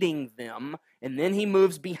been leading them, and then he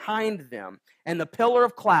moves behind them. And the pillar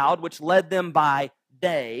of cloud, which led them by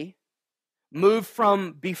day, moved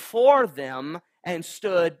from before them and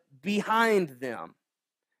stood behind them,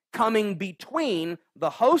 coming between the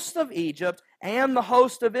host of Egypt and the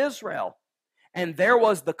host of Israel. And there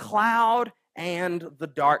was the cloud and the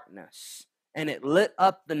darkness, and it lit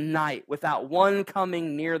up the night without one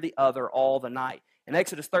coming near the other all the night. In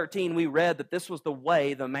Exodus 13, we read that this was the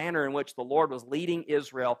way, the manner in which the Lord was leading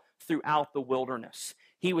Israel throughout the wilderness.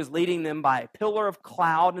 He was leading them by a pillar of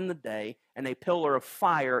cloud in the day and a pillar of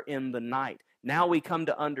fire in the night. Now we come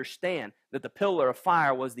to understand that the pillar of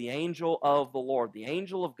fire was the angel of the Lord, the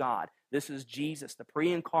angel of God. This is Jesus, the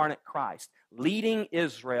pre-incarnate Christ, leading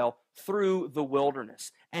Israel through the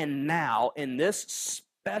wilderness. And now, in this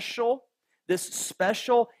special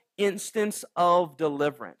instance of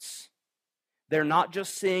deliverance, they're not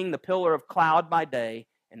just seeing the pillar of cloud by day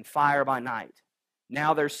and fire by night.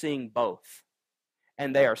 Now they're seeing both.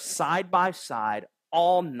 And they are side by side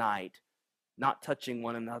all night, not touching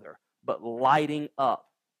one another, but lighting up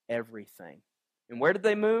everything. And where did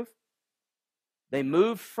they move? They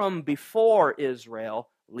moved from before Israel,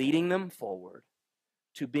 leading them forward,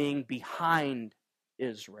 to being behind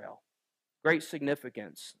Israel. Great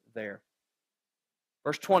significance there.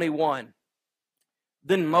 Verse 21.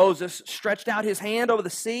 Then Moses stretched out his hand over the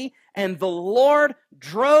sea, and the Lord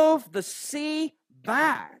drove the sea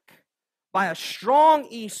back by a strong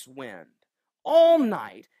east wind all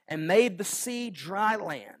night and made the sea dry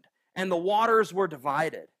land, and the waters were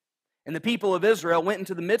divided. And the people of Israel went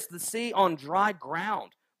into the midst of the sea on dry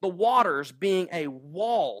ground, the waters being a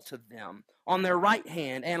wall to them on their right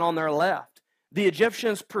hand and on their left. The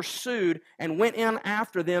Egyptians pursued and went in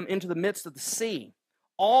after them into the midst of the sea,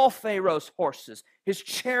 all Pharaoh's horses, his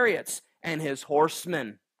chariots, and his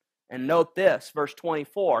horsemen. And note this, verse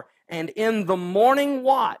 24, and in the morning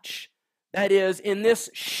watch, that is, in this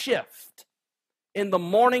shift, in the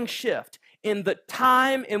morning shift, in the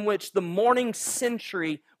time in which the morning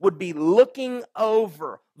sentry would be looking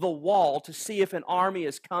over the wall to see if an army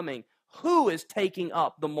is coming, who is taking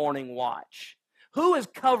up the morning watch? Who is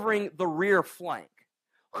covering the rear flank?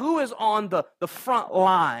 Who is on the front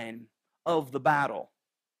line of the battle?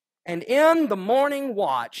 And in the morning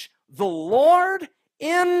watch, the Lord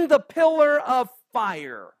in the pillar of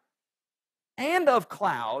fire and of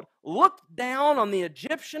cloud looked down on the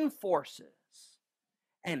Egyptian forces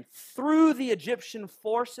and threw the Egyptian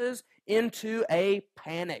forces into a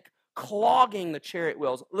panic, clogging the chariot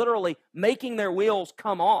wheels, literally making their wheels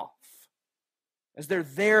come off as they're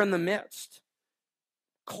there in the midst,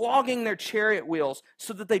 clogging their chariot wheels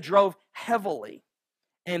so that they drove heavily.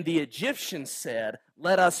 And the Egyptians said,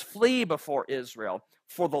 let us flee before Israel,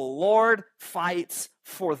 for the Lord fights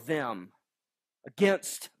for them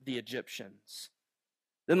against the Egyptians.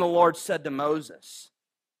 Then the Lord said to Moses,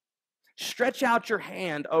 stretch out your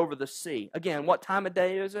hand over the sea. Again, what time of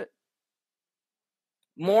day is it?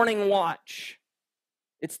 Morning watch.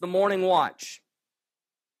 It's the morning watch.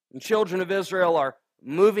 And children of Israel are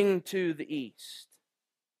moving to the east.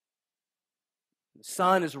 The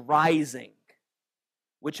sun is rising,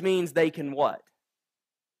 which means they can what?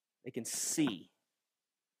 They can see.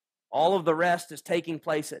 All of the rest is taking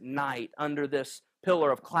place at night under this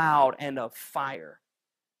pillar of cloud and of fire.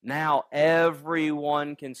 Now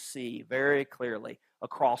everyone can see very clearly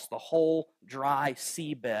across the whole dry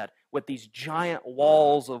seabed with these giant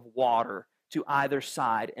walls of water to either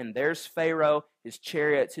side. And there's Pharaoh, his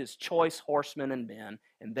chariots, his choice horsemen and men,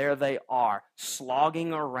 and there they are,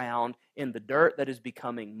 slogging around in the dirt that is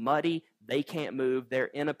becoming muddy. They can't move. They're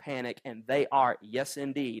in a panic, and they are, yes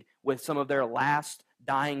indeed, with some of their last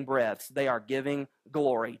dying breaths, they are giving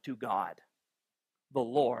glory to God. The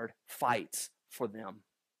Lord fights for them.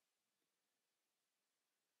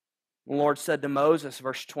 The Lord said to Moses,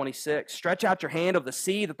 verse 26, stretch out your hand over the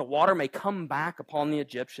sea that the water may come back upon the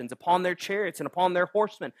Egyptians, upon their chariots and upon their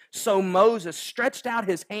horsemen. So Moses stretched out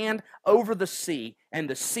his hand over the sea, and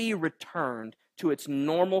the sea returned to its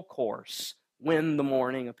normal course when the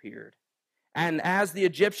morning appeared. And as the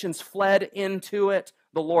Egyptians fled into it,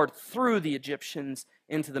 the Lord threw the Egyptians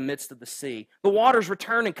into the midst of the sea. The waters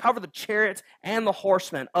returned and covered the chariots and the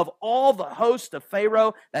horsemen. Of all the host of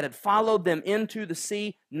Pharaoh that had followed them into the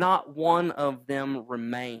sea, not one of them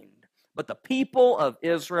remained. But the people of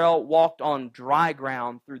Israel walked on dry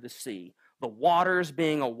ground through the sea, the waters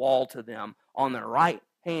being a wall to them on their right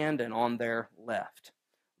hand and on their left.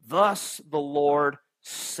 Thus the Lord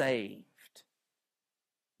saved.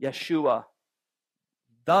 Yeshua.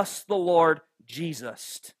 Thus the Lord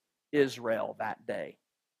Jesus Israel that day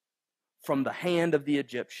from the hand of the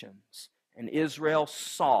Egyptians. And Israel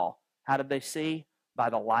saw, how did they see?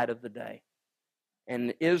 By the light of the day.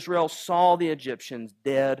 And Israel saw the Egyptians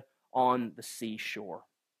dead on the seashore.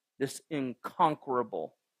 This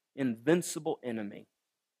inconquerable, invincible enemy.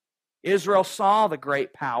 Israel saw the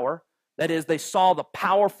great power. That is, they saw the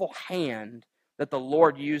powerful hand that the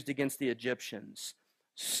Lord used against the Egyptians.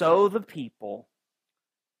 So the people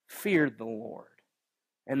feared the Lord,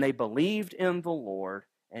 and they believed in the Lord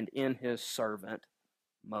and in his servant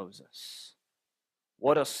Moses.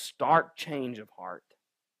 What a stark change of heart.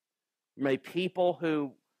 May people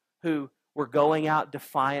who were going out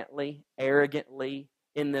defiantly, arrogantly,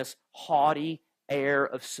 in this haughty air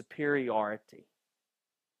of superiority.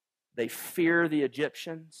 They fear the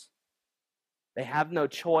Egyptians. They have no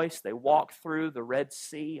choice. They walk through the Red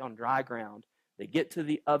Sea on dry ground. They get to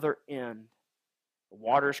the other end. The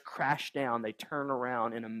waters crash down. They turn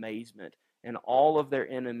around in amazement. And all of their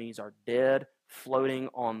enemies are dead, floating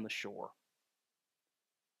on the shore.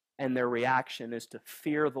 And their reaction is to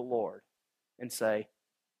fear the Lord and say,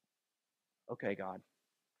 okay, God,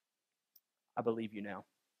 I believe you now.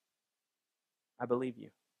 I believe you.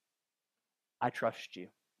 I trust you.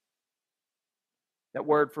 That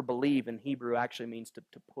word for believe in Hebrew actually means to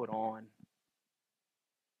put on.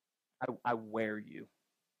 I wear you.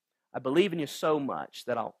 I believe in you so much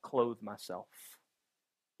that I'll clothe myself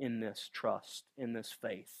in this trust, in this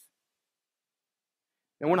faith.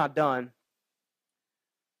 And we're not done.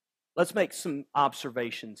 Let's make some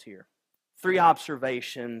observations here. 3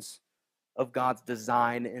 observations of God's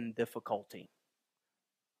design in difficulty.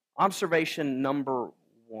 Observation number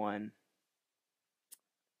 1.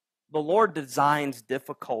 The Lord designs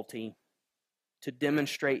difficulty to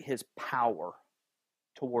demonstrate his power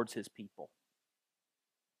towards his people.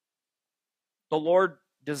 The Lord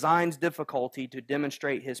designs difficulty to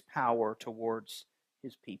demonstrate his power towards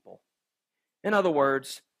his people. In other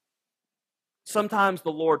words, Sometimes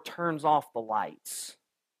the Lord turns off the lights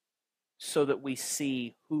so that we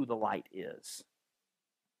see who the light is.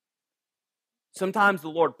 Sometimes the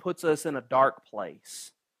Lord puts us in a dark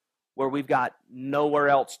place where we've got nowhere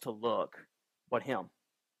else to look but Him.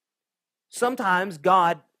 Sometimes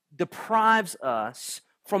God deprives us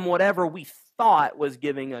from whatever we thought was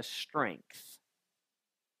giving us strength.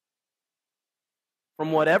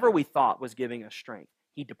 From whatever we thought was giving us strength.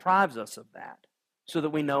 He deprives us of that so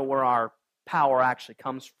that we know where our power actually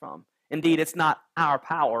comes from. Indeed, it's not our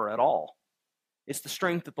power at all. It's the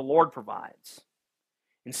strength that the Lord provides.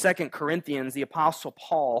 In 2 Corinthians, the Apostle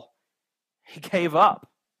Paul, he gave up.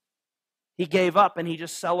 He gave up and he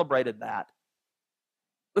just celebrated that.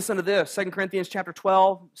 Listen to this, 2 Corinthians chapter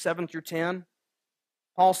 12, 7 through 10.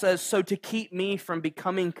 Paul says, "So to keep me from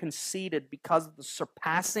becoming conceited because of the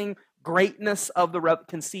surpassing greatness of the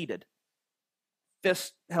conceited,"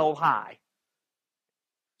 fist held high.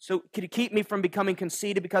 "So to keep me from becoming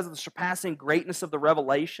conceited because of the surpassing greatness of the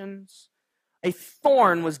revelations, a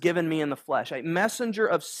thorn was given me in the flesh, a messenger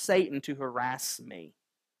of Satan to harass me."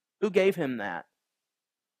 Who gave him that?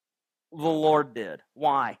 The Lord did.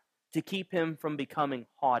 Why? To keep him from becoming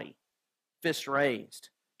haughty, fist raised.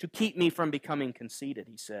 To keep me from becoming conceited,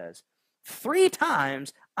 he says. 3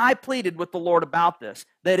 times I pleaded with the Lord about this,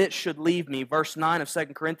 that it should leave me. Verse 9 of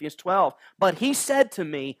 2 Corinthians 12. "But he said to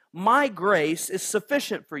me, my grace is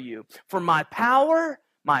sufficient for you, for my power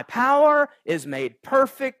is made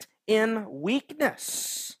perfect in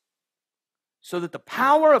weakness, so that the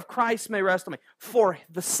power of Christ may rest on me. For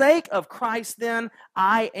the sake of Christ, then,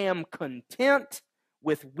 I am content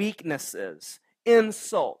with weaknesses,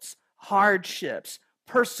 insults, hardships,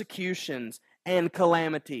 persecutions, and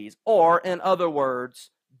calamities." Or, in other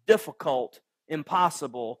words, difficult,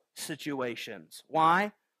 impossible situations.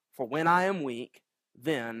 Why? "For when I am weak,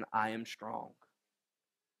 then I am strong."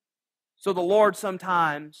 So the Lord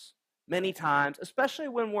sometimes, many times, especially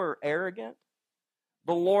when we're arrogant,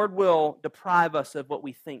 the Lord will deprive us of what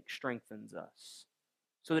we think strengthens us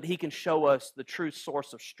so that He can show us the true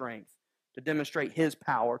source of strength to demonstrate His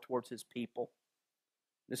power towards His people.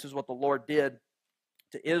 This is what the Lord did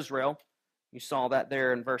to Israel. You saw that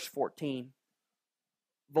there in verse 14.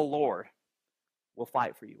 "The Lord will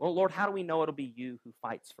fight for you." Well, Lord, how do we know it'll be you who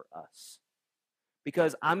fights for us?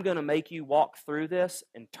 Because I'm going to make you walk through this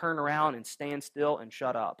and turn around and stand still and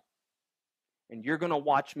shut up. And you're going to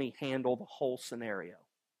watch me handle the whole scenario.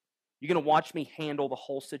 You're going to watch me handle the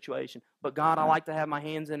whole situation. But God, I like to have my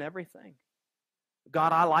hands in everything.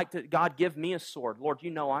 God, give me a sword. Lord,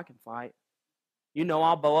 you know I can fight. You know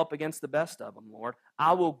I'll bow up against the best of them, Lord.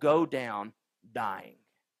 I will go down dying.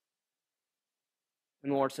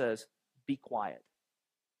 And the Lord says, be quiet.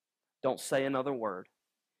 Don't say another word.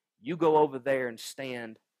 You go over there and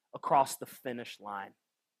stand across the finish line,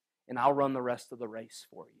 and I'll run the rest of the race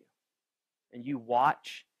for you. And you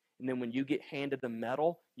watch, and then when you get handed the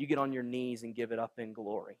medal, you get on your knees and give it up in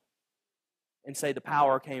glory. And say the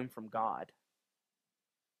power came from God.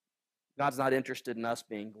 God's not interested in us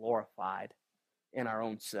being glorified in our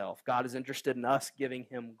own self. God is interested in us giving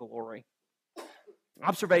Him glory.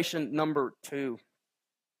 Observation number 2.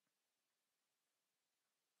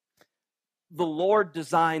 The Lord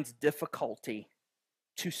designs difficulty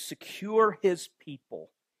to secure His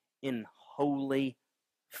people in holy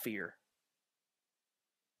fear.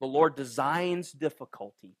 The Lord designs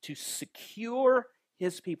difficulty to secure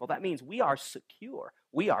His people. That means we are secure.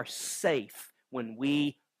 We are safe when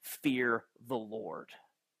we fear the Lord.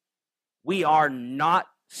 We are not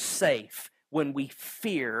safe when we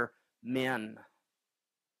fear men.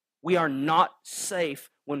 We are not safe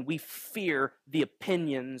when we fear the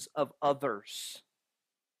opinions of others.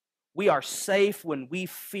 We are safe when we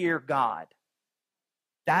fear God.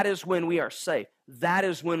 That is when we are safe. That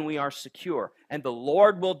is when we are secure. And the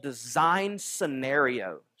Lord will design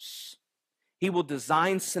scenarios. He will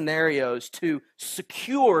design scenarios to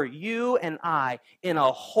secure you and I in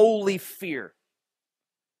a holy fear.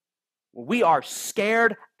 We are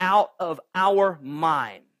scared out of our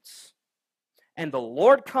minds. And the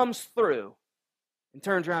Lord comes through and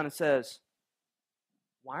turns around and says,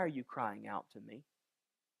 why are you crying out to me?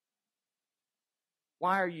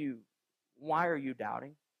 Why are you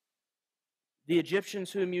doubting? The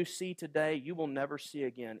Egyptians whom you see today, you will never see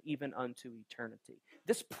again, even unto eternity.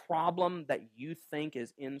 This problem that you think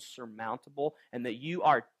is insurmountable and that you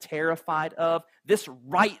are terrified of, this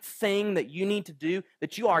right thing that you need to do,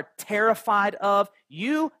 that you are terrified of,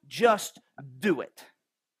 you just do it.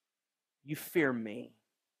 You fear me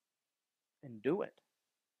and do it.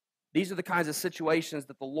 These are the kinds of situations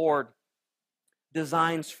that the Lord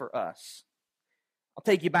designs for us. I'll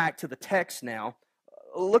take you back to the text now.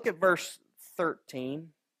 Look at verse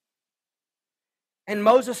 13. And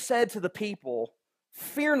Moses said to the people,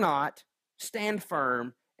 "Fear not, stand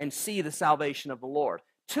firm, and see the salvation of the Lord."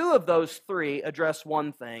 Two of those three address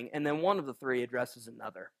one thing, and then one of the three addresses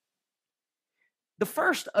another. The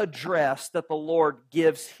first address that the Lord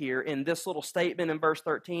gives here in this little statement in verse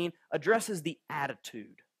 13 addresses the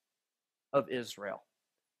attitude of Israel.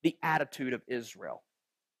 The attitude of Israel.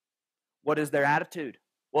 What is their attitude?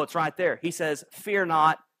 Well, it's right there. He says, "Fear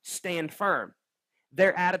not, stand firm."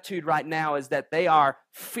 Their attitude right now is that they are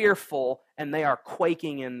fearful and they are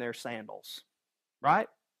quaking in their sandals. Right?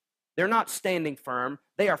 They're not standing firm.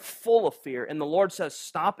 They are full of fear. And the Lord says,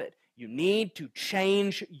 stop it. You need to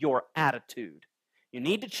change your attitude. You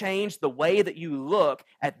need to change the way that you look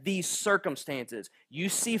at these circumstances. You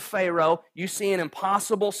see Pharaoh, you see an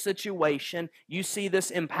impossible situation, you see this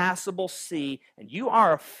impassable sea, and you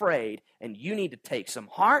are afraid, and you need to take some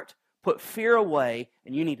heart, put fear away,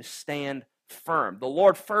 and you need to stand firm. The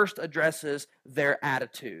Lord first addresses their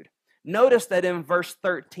attitude. Notice that in verse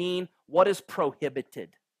 13, what is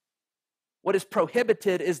prohibited? What is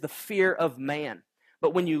prohibited is the fear of man.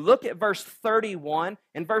 But when you look at verse 31,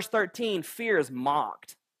 in verse 13, fear is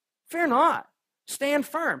mocked. Fear not. Stand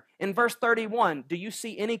firm. In verse 31, do you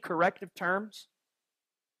see any corrective terms?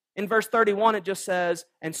 In verse 31, it just says,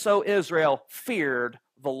 "And so Israel feared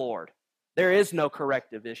the Lord." There is no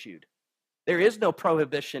corrective issued. There is no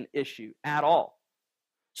prohibition issue at all.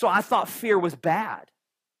 So I thought fear was bad.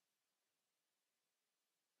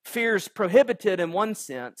 Fear's prohibited in one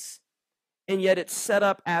sense, and yet it's set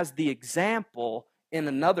up as the example in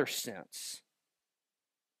another sense.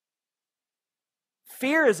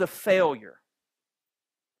 Fear is a failure.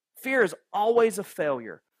 Fear is always a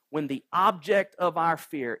failure when the object of our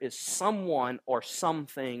fear is someone or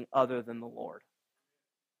something other than the Lord.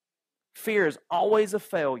 Fear is always a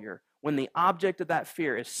failure when the object of that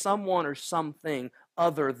fear is someone or something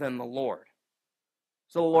other than the Lord.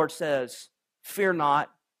 So the Lord says, "Fear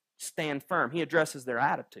not, stand firm." He addresses their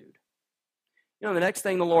attitude. You know, the next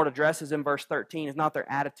thing the Lord addresses in verse 13 is not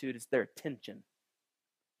their attitude, it's their attention.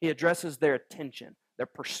 He addresses their attention, their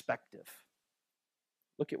perspective.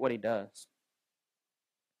 Look at what he does.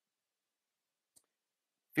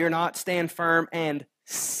 "Fear not, stand firm, and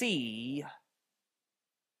see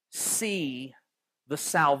the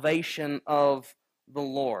salvation of the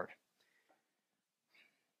Lord."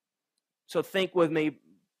 So think with me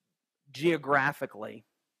geographically,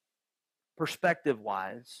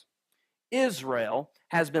 perspective-wise. Israel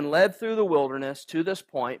has been led through the wilderness to this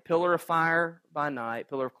point, pillar of fire by night,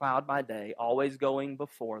 pillar of cloud by day, always going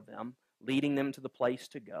before them, leading them to the place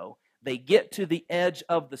to go. They get to the edge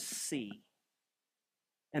of the sea,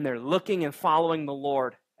 and they're looking and following the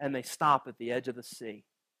Lord, and they stop at the edge of the sea.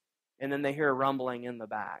 And then they hear a rumbling in the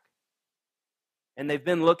back. And they've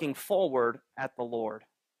been looking forward at the Lord.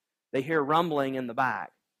 They hear rumbling in the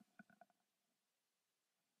back.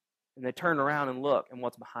 And they turn around and look, and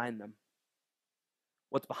what's behind them?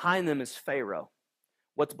 What's behind them is Pharaoh.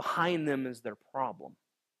 What's behind them is their problem.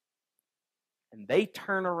 And they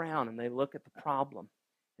turn around and they look at the problem.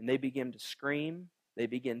 And they begin to scream. They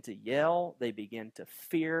begin to yell. They begin to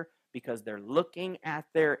fear because they're looking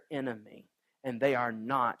at their enemy. And they are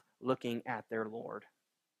not looking at their Lord.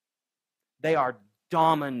 They are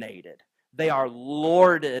dominated. They are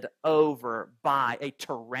lorded over by a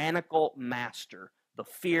tyrannical master. The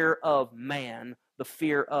fear of man, the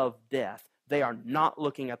fear of death. They are not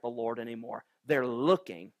looking at the Lord anymore. They're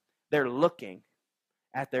looking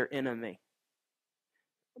at their enemy.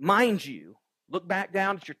 Mind you, look back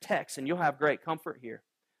down at your text and you'll have great comfort here.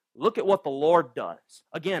 Look at what the Lord does.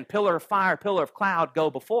 Again, pillar of fire, pillar of cloud go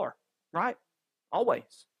before, right?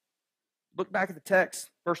 Always. Look back at the text,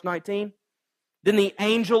 verse 19. "Then the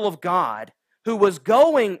angel of God, who was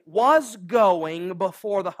going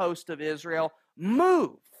before the host of Israel,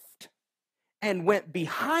 moved and went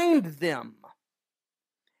behind them.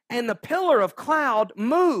 And the pillar of cloud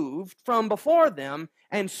moved from before them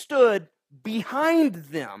and stood behind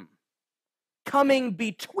them, coming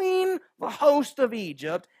between the host of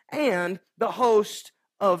Egypt and the host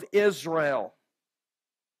of Israel."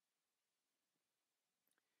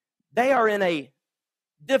 They are in a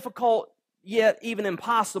difficult yet even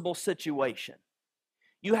impossible situation.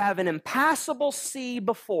 You have an impassable sea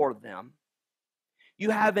before them. You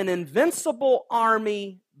have an invincible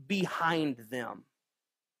army behind them.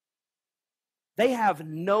 They have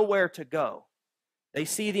nowhere to go. They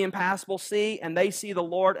see the impassable sea and they see the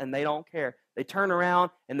Lord and they don't care. They turn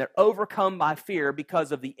around and they're overcome by fear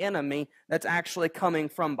because of the enemy that's actually coming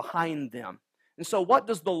from behind them. And so what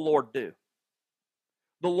does the Lord do?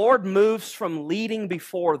 The Lord moves from leading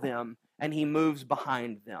before them and He moves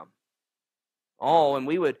behind them. Oh, and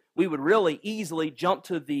we would really easily jump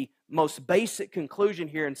to the most basic conclusion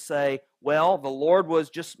here and say, well, the Lord was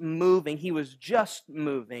just moving. He was just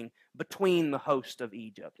moving between the host of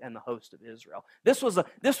Egypt and the host of Israel. This was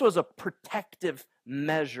a protective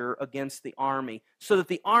measure against the army so that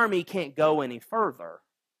the army can't go any further.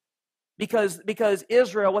 Because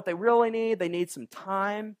Israel, what they really need, they need some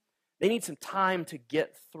time. They need some time to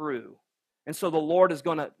get through. And so the Lord is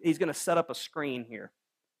He's going to set up a screen here.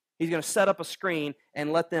 He's going to set up a screen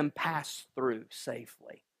and let them pass through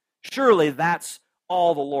safely. Surely that's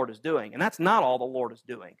all the Lord is doing. And that's not all the Lord is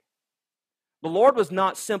doing. The Lord was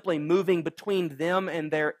not simply moving between them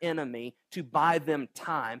and their enemy to buy them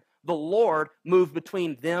time. The Lord moved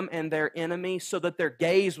between them and their enemy so that their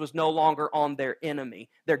gaze was no longer on their enemy.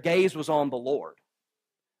 Their gaze was on the Lord.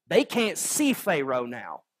 They can't see Pharaoh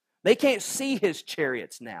now. They can't see his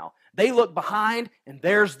chariots now. They look behind and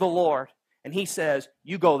there's the Lord. And he says,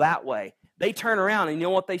 you go that way. They turn around and you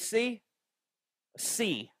know what they see? A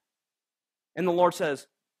sea. And the Lord says,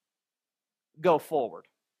 go forward.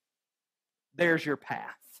 There's your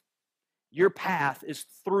path. Your path is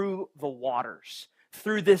through the waters.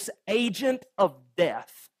 Through this agent of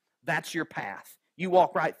death. That's your path. You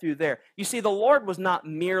walk right through there. You see, the Lord was not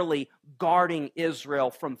merely guarding Israel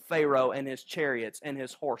from Pharaoh and his chariots and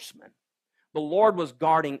his horsemen. The Lord was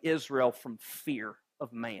guarding Israel from fear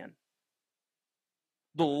of man.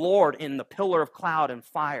 The Lord in the pillar of cloud and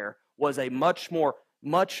fire was a much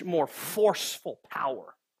more forceful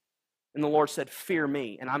power. And the Lord said, fear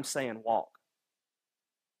me. And I'm saying walk.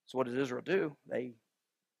 So what does Israel do? They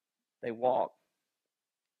walk.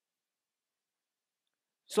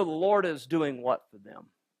 So the Lord is doing what for them?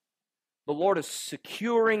 The Lord is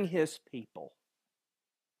securing his people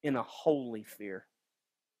in a holy fear.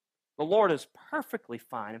 The Lord is perfectly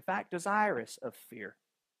fine, in fact, desirous of fear.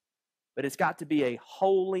 But it's got to be a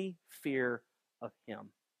holy fear of him.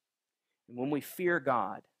 And when we fear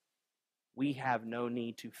God, we have no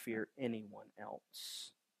need to fear anyone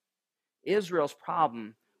else. Israel's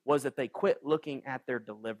problem was that they quit looking at their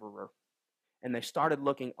deliverer and they started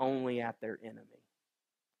looking only at their enemy,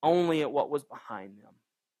 only at what was behind them,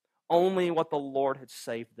 only what the Lord had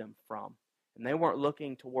saved them from. And they weren't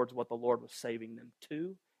looking towards what the Lord was saving them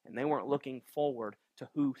to, and they weren't looking forward to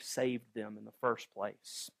who saved them in the first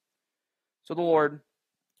place. So the Lord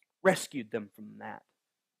rescued them from that.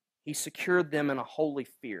 He secured them in a holy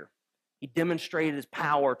fear. He demonstrated his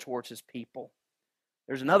power towards his people.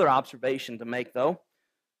 There's another observation to make, though.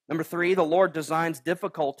 Number 3, the Lord designs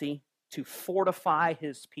difficulty to fortify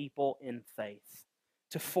his people in faith.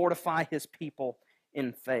 To fortify his people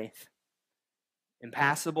in faith.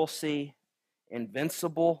 Impassable sea,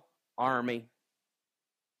 invincible army,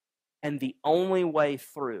 and the only way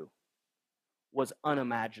through was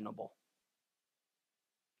unimaginable.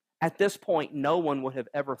 At this point, no one would have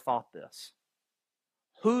ever thought this.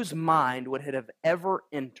 Whose mind would it have ever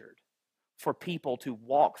entered for people to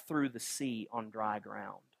walk through the sea on dry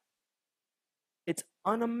ground? It's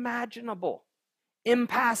unimaginable.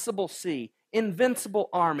 Impassable sea, invincible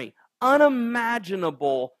army,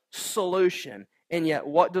 unimaginable solution. And yet,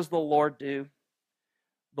 what does the Lord do?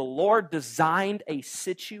 The Lord designed a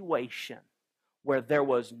situation where there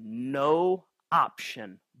was no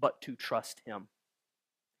option but to trust him.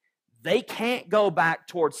 They can't go back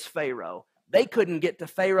towards Pharaoh. They couldn't get to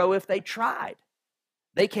Pharaoh if they tried.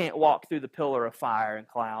 They can't walk through the pillar of fire and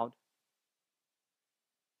cloud.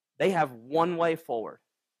 They have one way forward,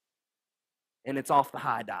 and it's off the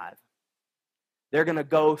high dive. They're going to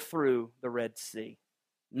go through the Red Sea.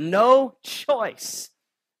 No choice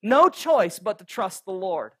but to trust the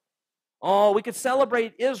Lord. Oh, we could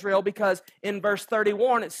celebrate Israel because in verse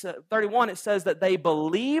 31 it says that they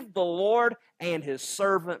believed the Lord and his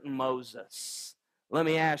servant Moses. Let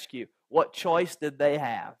me ask you, what choice did they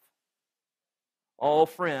have? Oh,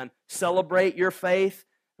 friend, celebrate your faith,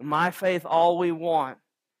 my faith, all we want.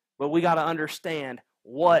 But we got to understand,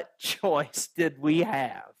 what choice did we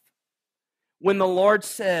have? When the Lord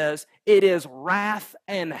says it is wrath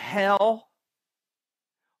and hell,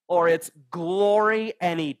 or it's glory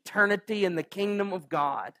and eternity in the kingdom of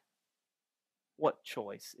God, what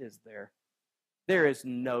choice is there? There is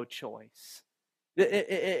no choice. It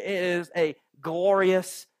is a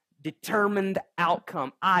glorious, determined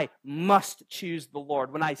outcome. I must choose the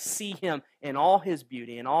Lord when I see him in all his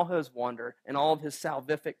beauty and all his wonder and all of his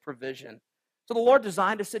salvific provision. So the Lord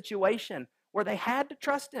designed a situation where they had to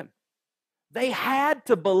trust him. They had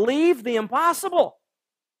to believe the impossible.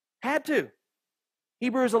 Had to.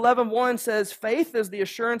 Hebrews 11:1 says, faith is the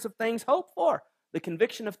assurance of things hoped for, the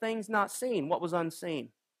conviction of things not seen. What was unseen?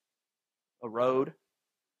 A road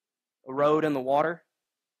in the water.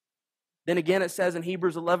 Then again, it says in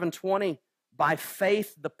Hebrews 11:20, by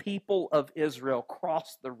faith the people of Israel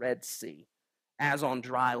crossed the Red Sea as on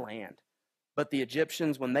dry land. But the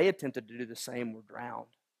Egyptians, when they attempted to do the same, were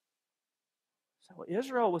drowned. So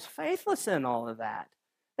Israel was faithless in all of that.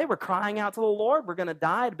 They were crying out to the Lord, we're going to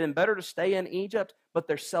die. It'd been better to stay in Egypt, but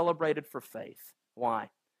they're celebrated for faith. Why?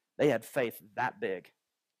 They had faith that big.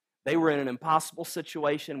 They were in an impossible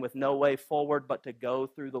situation with no way forward but to go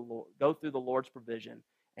through the Lord's provision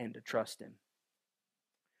and to trust Him.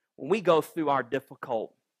 When we go through our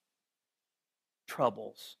difficult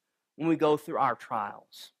troubles, when we go through our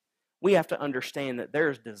trials, we have to understand that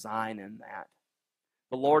there's design in that.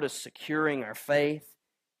 The Lord is securing our faith.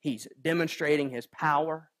 He's demonstrating His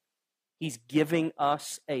power. He's giving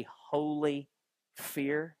us a holy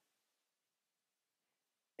fear.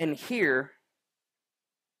 And here,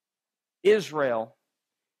 Israel,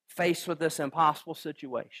 faced with this impossible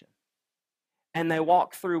situation, and they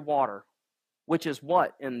walk through water, which is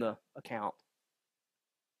what in the account?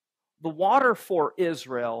 The water for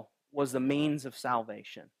Israel was the means of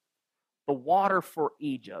salvation. The water for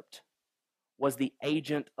Egypt was the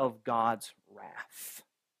agent of God's wrath.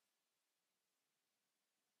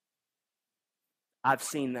 I've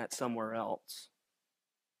seen that somewhere else,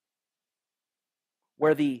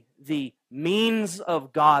 where the means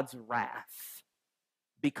of God's wrath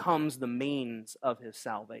becomes the means of His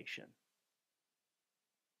salvation.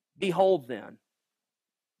 Behold then,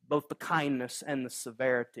 both the kindness and the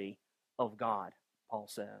severity of God, Paul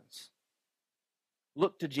says.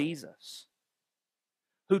 Look to Jesus,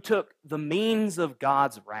 who took the means of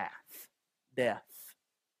God's wrath, death,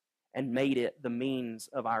 and made it the means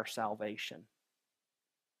of our salvation,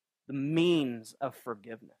 the means of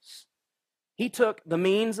forgiveness. He took the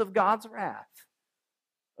means of God's wrath,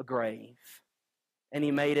 a grave, and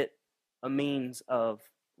He made it a means of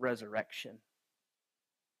resurrection.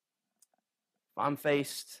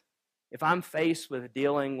 If I'm faced with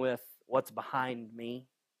dealing with what's behind me,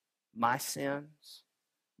 my sins,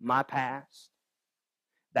 my past,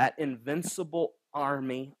 that invincible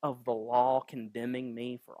army of the law condemning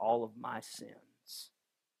me for all of my sins,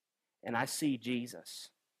 and I see Jesus,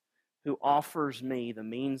 who offers me the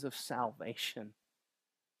means of salvation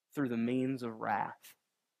through the means of wrath,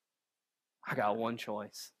 I got one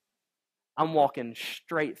choice. I'm walking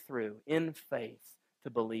straight through in faith to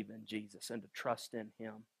believe in Jesus and to trust in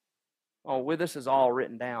Him. Oh, this is all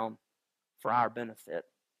written down for our benefit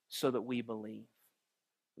so that we believe.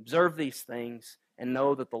 Observe these things and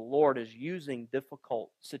know that the Lord is using difficult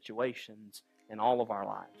situations in all of our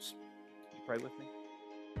lives. You pray with me?